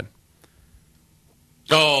could happen?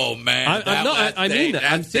 Oh man! I mean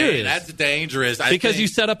that. I'm serious. That's dangerous. Because you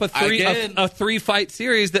set up a three fight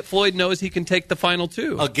series that Floyd knows he can take the final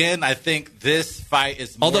two. Again, I think this fight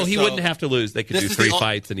is more although he wouldn't have to lose. They could do three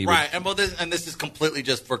fights and he right. would. And this is completely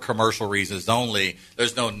just for commercial reasons only.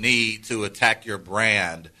 There's no need to attack your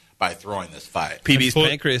brand by throwing this fight. PB's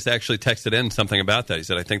Pancreas actually texted in something about that. He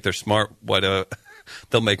said, "I think they're smart.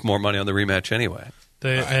 They'll make more money on the rematch anyway."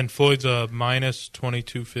 And Floyd's a minus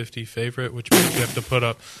 2250 favorite, which means you have to put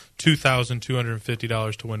up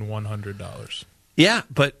 $2,250 to win $100. Yeah,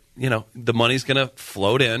 but the money's going to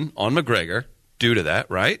float in on McGregor due to that,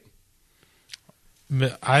 right? You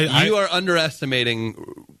are underestimating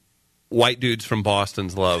white dudes from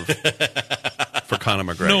Boston's love for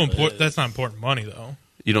Conor McGregor. No, that's not important money though.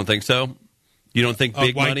 You don't think so? You don't think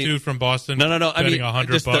big white money? Dude from Boston? No. I mean, $100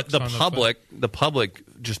 just the public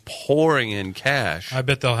just pouring in cash. I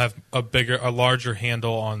bet they'll have a larger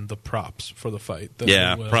handle on the props for the fight.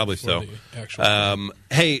 Yeah, probably so.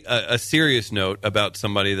 Hey, a serious note about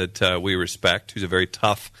somebody that we respect, who's a very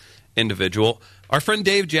tough individual. Our friend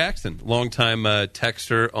Dave Jackson, longtime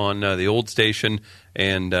texter on the old station,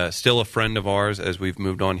 and still a friend of ours as we've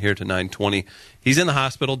moved on here to 920. He's in the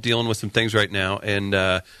hospital dealing with some things right now,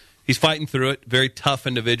 and he's fighting through it. Very tough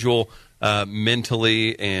individual,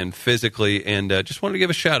 mentally and physically. And just wanted to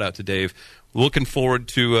give a shout out to Dave. Looking forward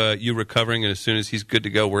to you recovering. And as soon as he's good to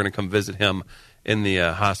go, we're going to come visit him in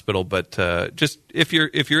the hospital. But just if you're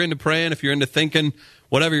into praying, if you're into thinking,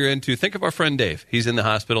 whatever you're into, think of our friend Dave. He's in the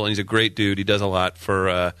hospital and he's a great dude. He does a lot for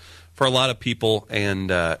a lot of people,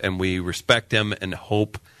 and we respect him and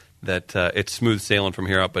hope that it's smooth sailing from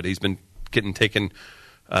here out. But he's been getting taken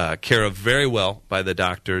care of very well by the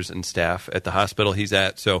doctors and staff at the hospital he's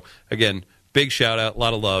at. So, again, big shout out, a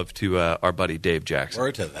lot of love to our buddy Dave Jackson.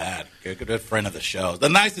 Word to that. Good friend of the show. One of the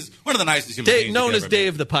nicest human Dave, beings. known you've as ever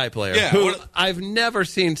Dave the Pie Player. Yeah, who I've never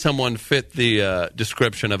seen someone fit the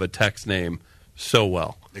description of a text name so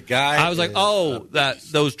well. The guy. I was like,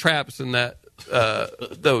 those traps and that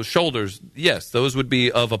those shoulders. Yes, those would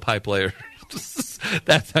be of a pie player.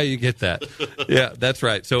 That's how you get that. Yeah, that's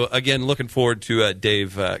right. So again, looking forward to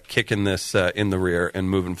Dave kicking this in the rear and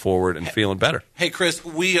moving forward and feeling better. Hey, Chris,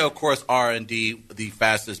 we of course are indeed the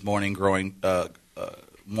fastest morning growing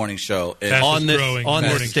morning show Fastest on growing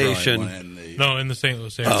this station. In the St.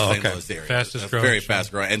 Louis area. Oh, St. okay. Louis area. Fastest It's growing very show.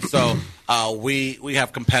 fast growing. And so we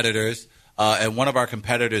have competitors. And one of our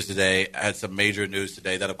competitors today had some major news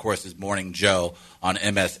today. That, of course, is Morning Joe on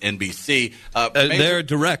MSNBC. They're a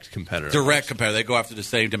direct competitor. Direct competitor. They go after the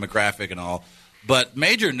same demographic and all. But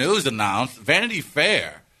major news announced. Vanity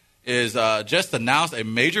Fair is just announced a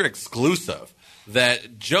major exclusive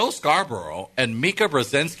that Joe Scarborough and Mika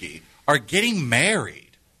Brzezinski are getting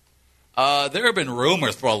married. There have been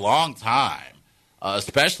rumors for a long time,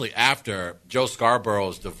 especially after Joe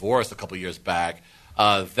Scarborough's divorce a couple years back,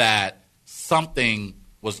 that something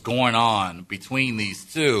was going on between these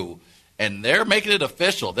two, and they're making it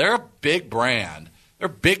official. They're a big brand. They're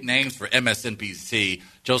big names for MSNBC.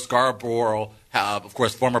 Joe Scarborough, of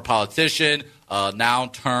course, former politician, now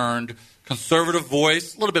turned conservative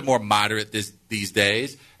voice, a little bit more moderate these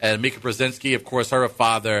days. And Mika Brzezinski, of course, her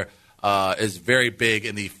father is very big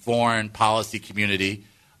in the foreign policy community,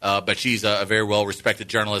 but she's a very well-respected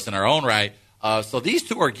journalist in her own right. So these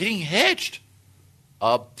two are getting hitched.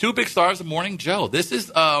 Two big stars of Morning Joe. This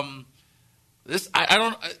is this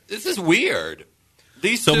is weird.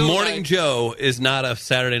 These So two, Morning Joe is not a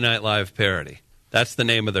Saturday Night Live parody. That's the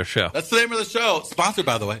name of their show. That's the name of the show. Sponsored,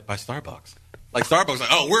 by the way, by Starbucks. Like Starbucks, like,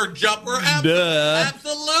 oh, we're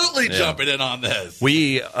absolutely jumping in on this.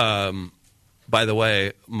 We, by the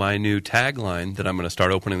way, my new tagline that I'm going to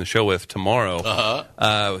start opening the show with tomorrow.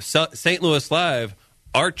 St. Louis Live.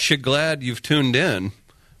 Aren't you glad you've tuned in?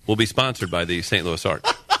 Will be sponsored by the St. Louis Arch.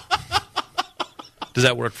 Does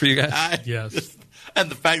that work for you guys? Yes. And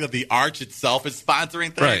the fact that the Arch itself is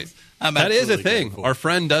sponsoring things. Right. That is a thing. Our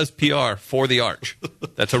friend does PR for the Arch.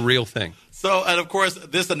 That's a real thing. So, and of course,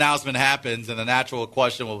 this announcement happens, and the natural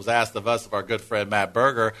question was asked of us, of our good friend Matt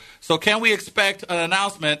Berger. So, can we expect an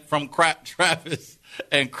announcement from Travis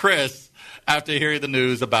and Chris after hearing the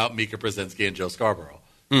news about Mika Brzezinski and Joe Scarborough?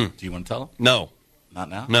 Do you want to tell them? No. Not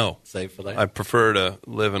now? No. Save for later? I prefer to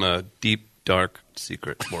live in a deep, dark,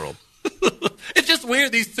 secret world. It's just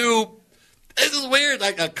weird, these two. This is weird,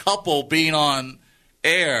 like a couple being on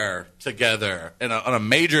air together on a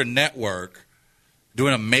major network,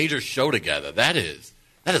 doing a major show together. That is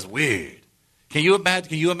weird. Can you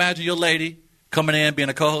imagine your lady coming in being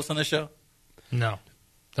a co-host on the show? No.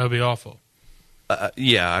 That would be awful.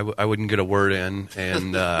 Yeah, I wouldn't get a word in,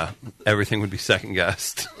 and everything would be second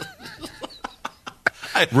guessed.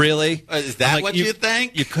 Really? Is that what you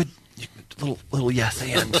think? You could little yes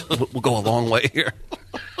and will go a long way here.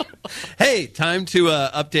 Hey, time to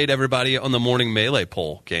update everybody on the Morning Melee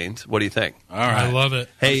poll, Gaines. What do you think? All right. I love it.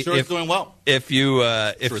 Hey, I'm sure it's doing well. If you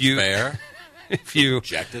fair. if you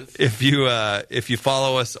Objective. if you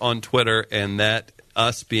follow us on Twitter, and that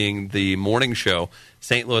us being the morning show,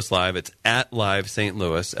 St. Louis Live, it's at Live St.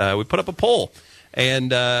 Louis. We put up a poll,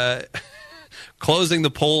 and closing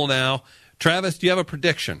the poll now. Travis, do you have a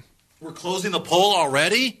prediction? We're closing the poll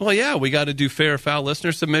already? Well, yeah, we got to do fair or foul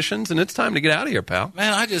listener submissions, and it's time to get out of here, pal.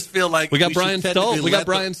 Man, I just feel like We got should Brian technically Stoll. We got let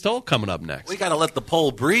Brian Stoll coming up next. We got to let the poll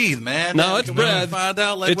breathe, man. No, it's Can we breath. Find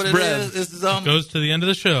out like It's what breath. it is. This is Goes to the end of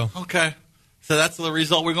the show. okay. So that's the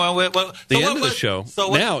result we're going with. The end of the show.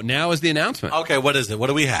 Now is the announcement. Okay, what is it? What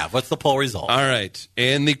do we have? What's the poll result? All right.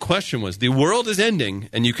 And the question was, the world is ending,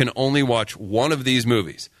 and you can only watch one of these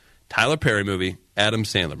movies. Tyler Perry movie, Adam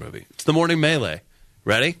Sandler movie. It's the Morning Melee.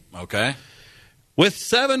 Ready? Okay. With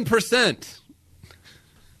 7%,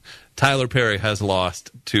 Tyler Perry has lost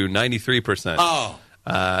to 93%. Oh.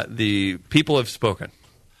 The people have spoken.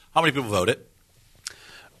 How many people voted?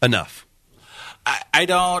 Enough. I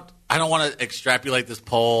don't want to extrapolate this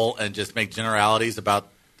poll and just make generalities about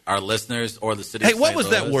our listeners or the city. Hey, of what St. was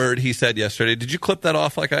that Louis. word he said yesterday? Did you clip that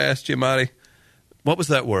off like I asked you, Marty? What was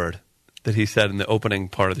that word that he said in the opening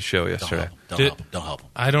part of the show yesterday? Don't help him.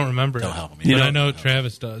 I don't remember. Don't help him. But You I don't know help him.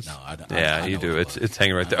 Travis does. No, I don't. Yeah, I you know do. what It's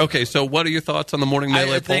hanging right there. Okay, so what are your thoughts on the Morning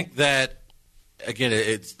Melee I poll? think that, again,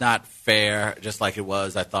 it's not fair, just like it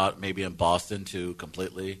was, I thought, maybe in Boston to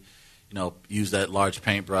completely, use that large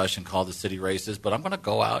paintbrush and call the city racist. But I'm going to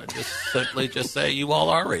go out and just simply just say you all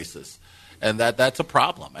are racist. And that's a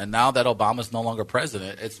problem. And now that Obama's no longer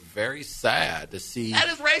president, it's very sad to see That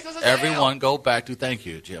is racist as everyone go back to, thank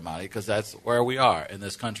you, Giamatti, because that's where we are in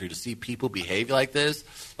this country. To see people behave like this,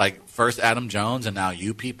 like first Adam Jones and now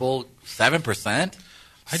you people, 7%?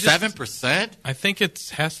 7%? I think it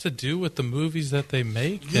has to do with the movies that they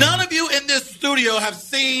make. None of you in this studio have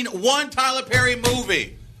seen one Tyler Perry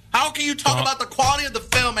movie. How can you talk about the quality of the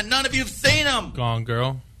film and none of you have seen them? Gone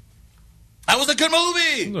Girl. That was a good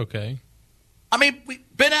movie. It was okay. I mean,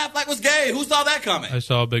 Ben Affleck was gay. Who saw that coming? I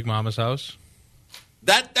saw Big Mama's House.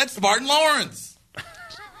 That's Martin Lawrence.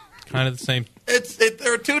 Kind of the same.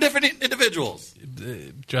 There are two different individuals.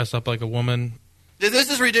 Dress up like a woman. This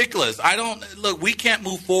is ridiculous. Look, we can't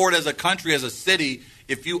move forward as a country, as a city,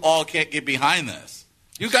 if you all can't get behind this.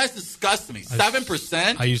 You guys disgust me.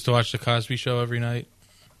 7%? I used to watch The Cosby Show every night.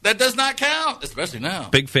 That does not count, especially now.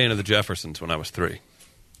 Big fan of the Jeffersons when I was 3.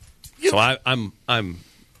 So I'm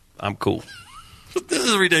cool. This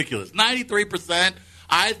is ridiculous. 93%.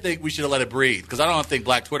 I think we should have let it breathe because I don't think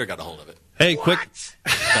Black Twitter got a hold of it. Hey, quick.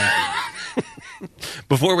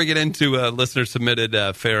 Before we get into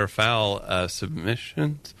listener-submitted fair or foul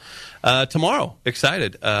submissions, tomorrow,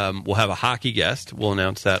 excited, we'll have a hockey guest. We'll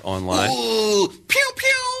announce that online. Ooh, pew, pew.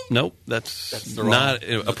 Nope, that's not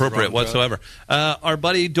appropriate whatsoever. Our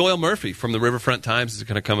buddy Doyle Murphy from the Riverfront Times is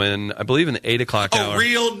going to come in, I believe, in the 8 o'clock hour. A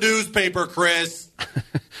real newspaper, Chris.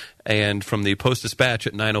 And from the Post-Dispatch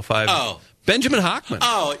at 9:05, Benjamin Hockman.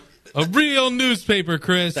 Oh, a real newspaper,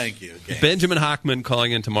 Chris. Thank you. Okay. Benjamin Hockman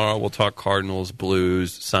calling in tomorrow. We'll talk Cardinals,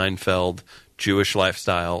 Blues, Seinfeld, Jewish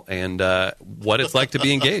lifestyle, and what it's like to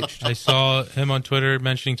be engaged. I saw him on Twitter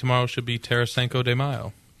mentioning tomorrow should be Tarasenko de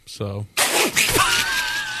Mayo. So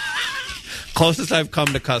closest I've come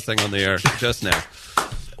to cussing on the air just now.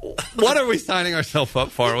 What are we signing ourselves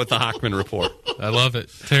up for with the Hockman report? I love it.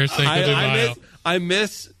 Tarasenko de Mayo. I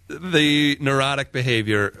miss the neurotic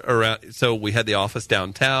behavior around. So we had the office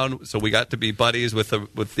downtown, so we got to be buddies with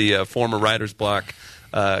the former Writer's Block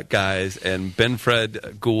guys, and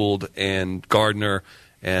Benfred, Gould, and Gardner,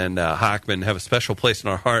 and Hockman have a special place in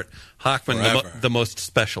our heart. Hockman, the most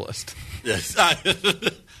specialist. Yes.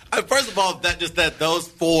 First of all, that those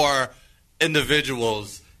 4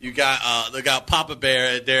 individuals. You got Papa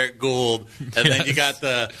Bear and Derek Gould, and then you got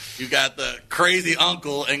the crazy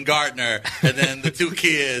uncle and Gardner, and then the 2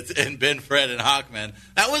 kids and Benfred and Hockman.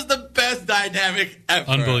 That was the best dynamic ever.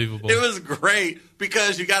 Unbelievable. It was great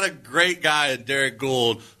because you got a great guy in Derek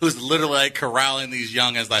Gould who's literally like corralling these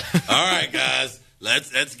youngins, like, all right, guys,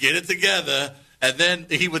 let's get it together. And then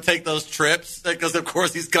he would take those trips because, of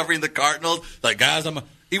course, he's covering the Cardinals. Like, guys,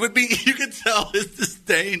 you could tell his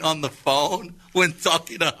disdain on the phone when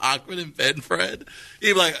talking to Hockman and Benfred.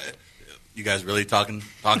 He'd be like, you guys really talking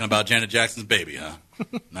about Janet Jackson's baby, huh?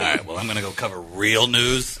 All right, well, I'm going to go cover real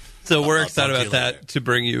news. So we're excited about that to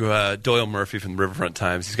bring you Doyle Murphy from the Riverfront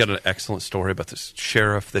Times. He's got an excellent story about this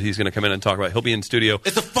sheriff that he's going to come in and talk about. He'll be in studio.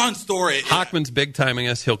 It's a fun story. Hockman's big timing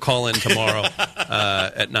us. He'll call in tomorrow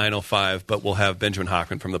at 9:05, but we'll have Benjamin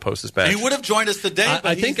Hockman from the Post-Dispatch. He would have joined us today.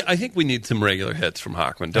 I think we need some regular hits from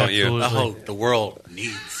Hockman, don't you? Oh, the world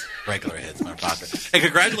needs regular hits, motherfucker. And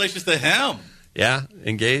congratulations to him. Yeah,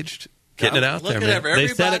 engaged. Getting it out there, man. They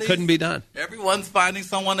said it couldn't be done. Everyone's finding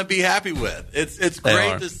someone to be happy with. It's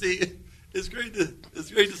great to see. It's great to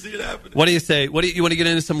see it happen. What do you say? You want to get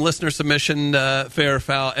into some listener submission, fair or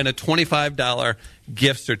foul, and a $25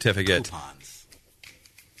 gift certificate Coupons.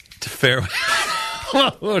 to Fair.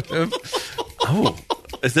 Oh,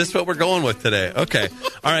 is this what we're going with today? Okay.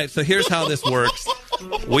 All right. So here's how this works.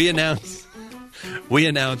 We announce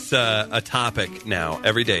a topic now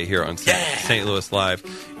every day here on St. Louis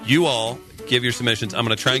Live. You all give your submissions. I'm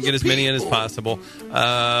going to try and get as many in as possible.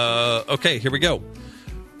 Okay, here we go.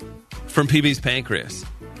 From PB's Pancreas.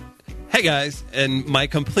 Hey, guys, in my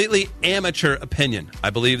completely amateur opinion, I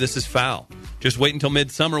believe this is foul. Just wait until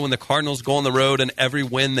midsummer when the Cardinals go on the road and every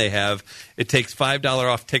win they have, it takes $5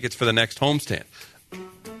 off tickets for the next homestand.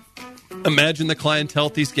 Imagine the clientele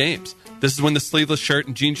at these games. This is when the sleeveless shirt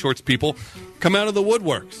and jean shorts people come out of the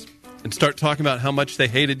woodworks and start talking about how much they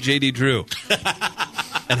hated J.D. Drew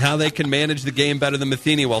and how they can manage the game better than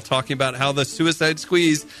Matheny while talking about how the suicide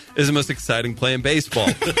squeeze is the most exciting play in baseball.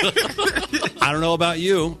 I don't know about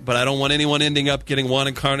you, but I don't want anyone ending up getting Juan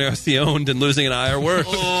Encarnacion and losing an eye or worse.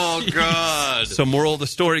 Oh, God. So moral of the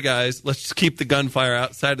story, guys, let's just keep the gunfire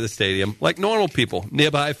outside of the stadium like normal people.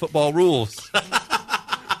 Nearby football rules.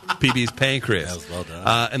 PB's Pancreas. That was well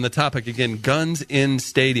done. And the topic, again, guns in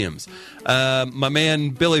stadiums. My man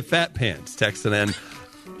Billy Fat Pants texted in,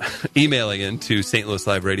 emailing in to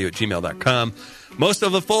stlouisliveradio@gmail.com. Most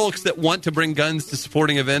of the folks that want to bring guns to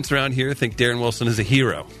sporting events around here think Darren Wilson is a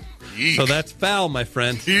hero. Yeek. So that's foul, my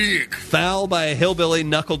friend. Yeek. Foul by a hillbilly,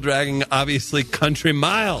 knuckle-dragging, obviously country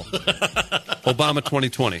mile. Obama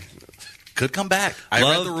 2020. Could come back. I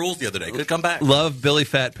read the rules the other day. Could come back. Love Billy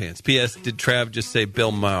Fat Pants. P.S. Did Trav just say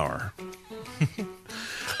Bill Maher?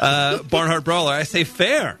 Barnhart Brawler. I say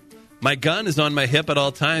fair. My gun is on my hip at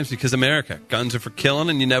all times because America. Guns are for killing,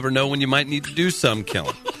 and you never know when you might need to do some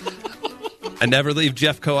killing. I never leave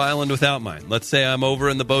Jeffco Island without mine. Let's say I'm over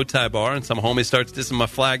in the bow tie bar and some homie starts dissing my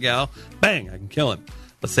flag gal. Bang, I can kill him.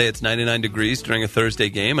 Let's say it's 99 degrees during a Thursday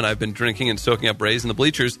game and I've been drinking and soaking up rays in the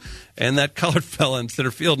bleachers and that colored fella in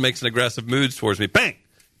center field makes an aggressive move towards me. Bang,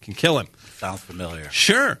 can kill him. Sounds familiar.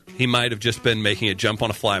 Sure, he might have just been making a jump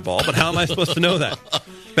on a fly ball, but how am I supposed to know that?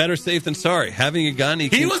 Better safe than sorry. Having a gun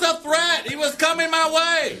He was a threat. He was coming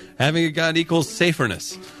my way. Having a gun equals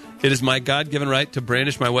saferness. It is my God-given right to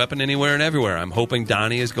brandish my weapon anywhere and everywhere. I'm hoping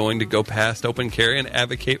Donnie is going to go past open carry and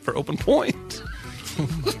advocate for open point.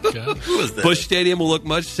 Who is that? Busch Stadium will look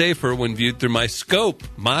much safer when viewed through my scope.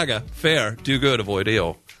 MAGA, fair, do good, avoid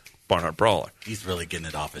ill. Barnhart Brawler. He's really getting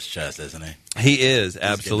it off his chest, isn't he? He is,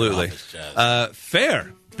 absolutely. Getting it off his chest.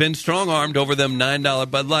 Fair. Been strong-armed over them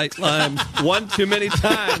 $9 Bud Light limes one too many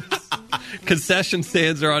times. Concession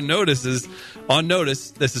stands are on notice.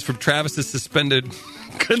 This is from Travis's suspended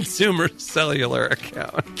consumer cellular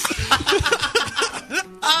account.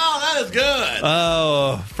 Oh, that is good.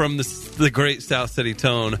 Oh, from the great South City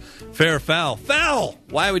tone. Fair or foul? Foul!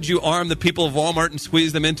 Why would you arm the people of Walmart and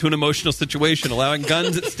squeeze them into an emotional situation? Allowing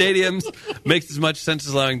guns at stadiums makes as much sense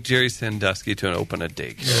as allowing Jerry Sandusky to open a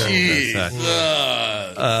daycare.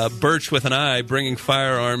 Birch with an eye, bringing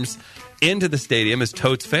firearms into the stadium is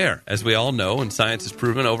totes fair. As we all know, and science has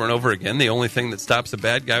proven over and over again, the only thing that stops a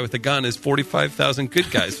bad guy with a gun is 45,000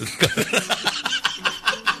 good guys with guns.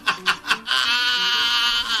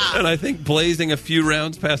 And I think blazing a few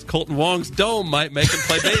rounds past Colton Wong's dome might make him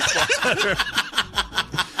play baseball better.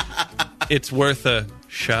 It's worth a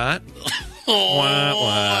shot.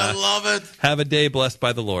 I love it. Have a day blessed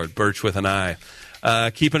by the Lord. Birch with an eye.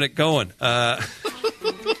 Keeping it going. Have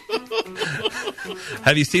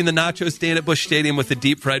you seen the nacho stand at Busch Stadium with the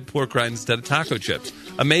deep fried pork rind instead of taco chips?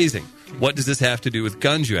 Amazing. What does this have to do with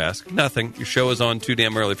guns, you ask? Nothing. Your show is on too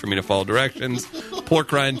damn early for me to follow directions.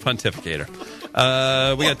 Pork rind pontificator.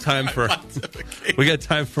 We got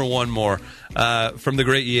time for one more from the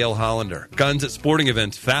great Yale Hollander. Guns at sporting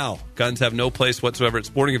events, foul. Guns have no place whatsoever at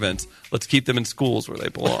sporting events. Let's keep them in schools where they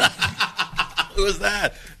belong. Who is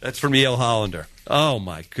that? That's from Yale Hollander. Oh,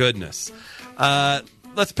 my goodness.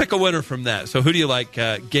 Let's pick a winner from that. So who do you like?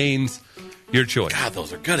 Gaines, your choice. God,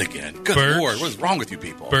 those are good again. Good Birch. Lord, what is wrong with you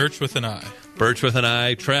people? Birch with an eye. Birch with an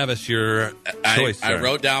eye. Travis, your choice, I sir.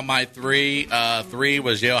 wrote down my three. 3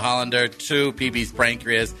 was Yale Hollander. 2, PB's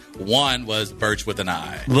Pancreas. 1 was Birch with an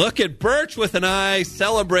eye. Look at Birch with an eye.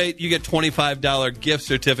 Celebrate. You get $25 gift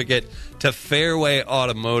certificate to Fairway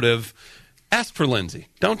Automotive. Ask for Lindsay.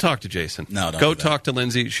 Don't talk to Jason. No, don't Go do that. talk to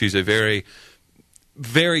Lindsay. She's a very,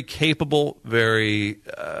 very capable, very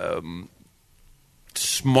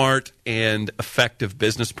smart and effective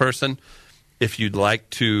business person. If you'd like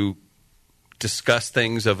to discuss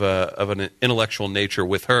things of an intellectual nature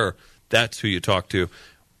with her, that's who you talk to.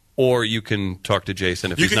 Or you can talk to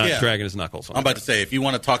Jason if he's not dragging his knuckles on I'm about to say, if you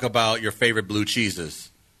want to talk about your favorite blue cheeses,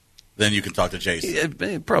 then you can talk to Jason.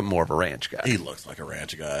 Probably more of a ranch guy. He looks like a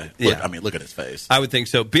ranch guy. Yeah. Look at his face. I would think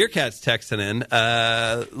so. Beer Cat's texting in.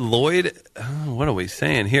 Lloyd, what are we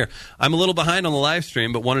saying here? I'm a little behind on the live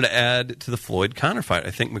stream, but wanted to add to the Floyd Conor fight.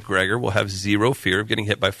 I think McGregor will have zero fear of getting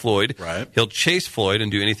hit by Floyd. Right. He'll chase Floyd and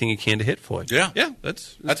do anything he can to hit Floyd. Yeah. Yeah,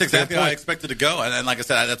 that's exactly how I expected to go. And like I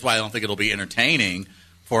said, that's why I don't think it'll be entertaining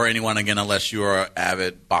for anyone, again, unless you're an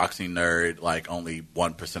avid boxing nerd like only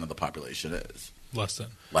 1% of the population is. Less than.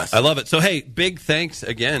 I love it. So, hey, big thanks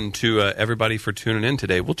again to everybody for tuning in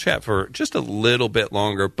today. We'll chat for just a little bit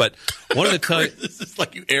longer, but wanted to tell you. This is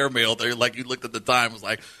like you airmailed or like you looked at the time, was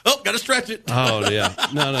like, oh, got to stretch it. Oh, yeah.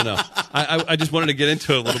 No. I just wanted to get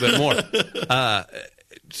into it a little bit more.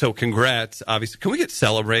 So, congrats, obviously. Can we get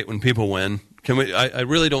celebrate when people win? Can we? I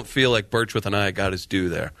really don't feel like Birch with an eye got his due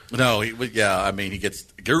there. No, he gets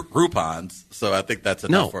Groupons, so I think that's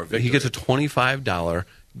enough for a victory. He gets a $25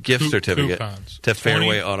 gift certificate coupons. to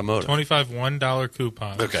Fairway Automotive. 25 $1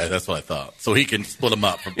 coupons. Okay, that's what I thought. So he can split them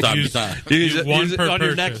up from time to time. Use one Use it per on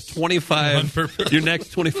your purchase. next 25. Your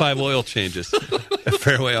next 25 oil changes at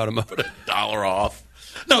Fairway Automotive. $1 off.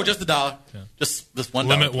 No, just $1. Yeah. Just this $1.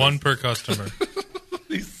 Limit one per customer.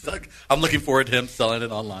 I'm looking forward to him selling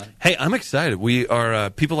it online. Hey, I'm excited. We are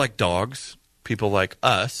people like dogs, people like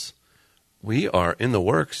us. We are in the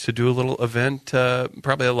works to do a little event,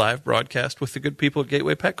 probably a live broadcast with the good people at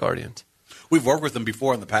Gateway Pet Guardians. we've worked with them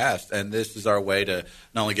before in the past, and this is our way to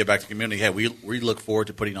not only give back to the community. Hey, we look forward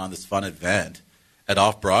to putting on this fun event at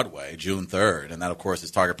Off Broadway, June 3rd, and that, of course,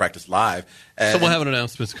 is Target Practice Live. And So we'll have an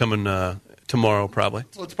announcement coming tomorrow, probably.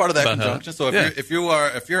 so it's part of that About how- conjunction. So if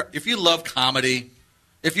yeah. you love comedy,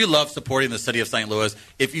 if you love supporting the city of St. Louis,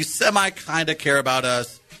 if you semi kind of care about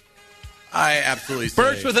us, I absolutely say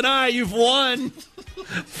Birch with an I, you've won.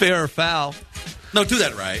 Fair or foul. no, do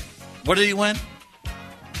that right. What did he win?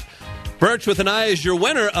 Birch with an I is your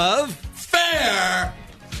winner of Fair.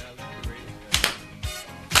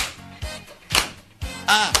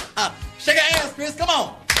 Shake your ass, Chris. Come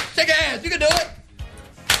on. Shake your ass. You can do it.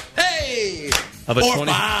 Hey. of a Or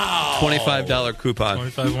 $25 coupon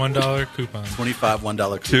 $25 $1 coupon. $25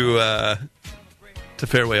 $1 coupon. to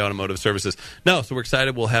Fairway Automotive Services. No, so we're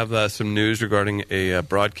excited. We'll have some news regarding a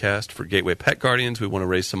broadcast for Gateway Pet Guardians. We want to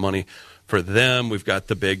raise some money for them. We've got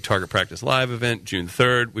the big Target Practice Live event, June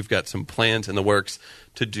 3rd. We've got some plans in the works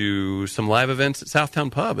to do some live events at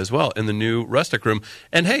Southtown Pub as well in the new Rustic Room.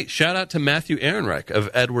 And hey, shout out to Matthew Ehrenreich of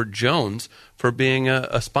Edward Jones for being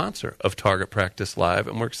a sponsor of Target Practice Live.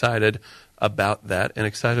 And we're excited about that and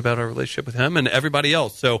excited about our relationship with him and everybody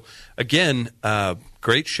else. So again,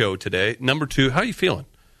 great show today. Number 2, how are you feeling?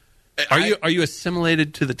 Are you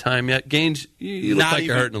assimilated to the time yet? Gaines, you look like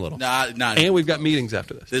you're hurting a little. Not and we've got meetings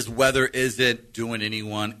after this. This weather isn't doing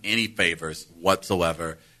anyone any favors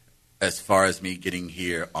whatsoever as far as me getting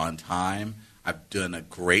here on time. I've done a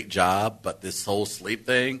great job, but this whole sleep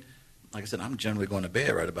thing, like I said, I'm generally going to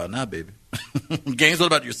bed right about now, baby. Gaines, what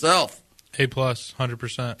about yourself? A+,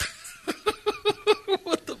 100%.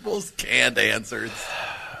 What the most canned answers.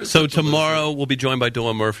 So tomorrow we'll be joined by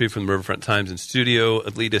Dolan Murphy from the Riverfront Times in studio,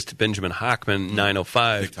 elitist Benjamin Hockman,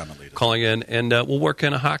 9:05, Big time elitist. calling in, and we'll work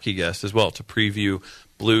in a hockey guest as well to preview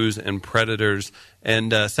Blues and Predators.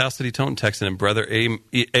 And South City Tone texting in, brother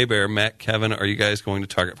Abear, Matt, Kevin, are you guys going to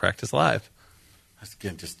Target Practice Live?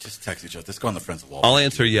 Again, just text each other. Let's go on the Friends of Wall. I'll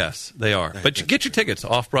answer yes, they are. But you get your tickets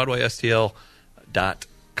off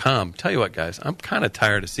BroadwaySTL.com. Tell you what, guys, I'm kind of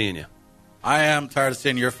tired of seeing you. I am tired of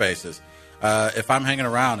seeing your faces. If I'm hanging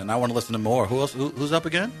around and I want to listen to more, who else? Who's up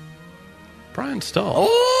again? Brian Stahl.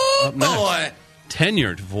 Oh, Up next. boy.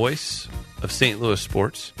 Tenured voice of St. Louis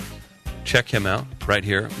sports. Check him out right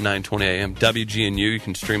here, 9:20 a.m. WGNU. You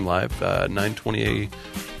can stream live, 9:20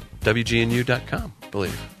 WGNU.com, I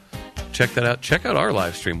believe. Check that out. Check out our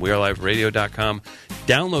live stream, weareliveradio.com.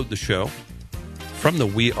 Download the show from the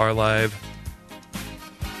We Are Live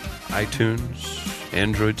iTunes,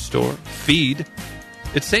 Android store feed.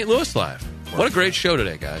 It's St. Louis Live. What a great show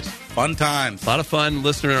today, guys. Fun times. A lot of fun,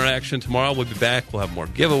 listener interaction. Tomorrow we'll be back. We'll have more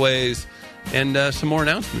giveaways and some more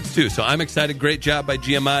announcements, too. So I'm excited. Great job by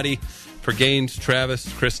Giamatti. For Gaines, Travis,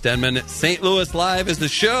 Chris Denman. St. Louis Live is the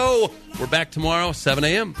show. We're back tomorrow, 7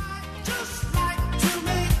 a.m.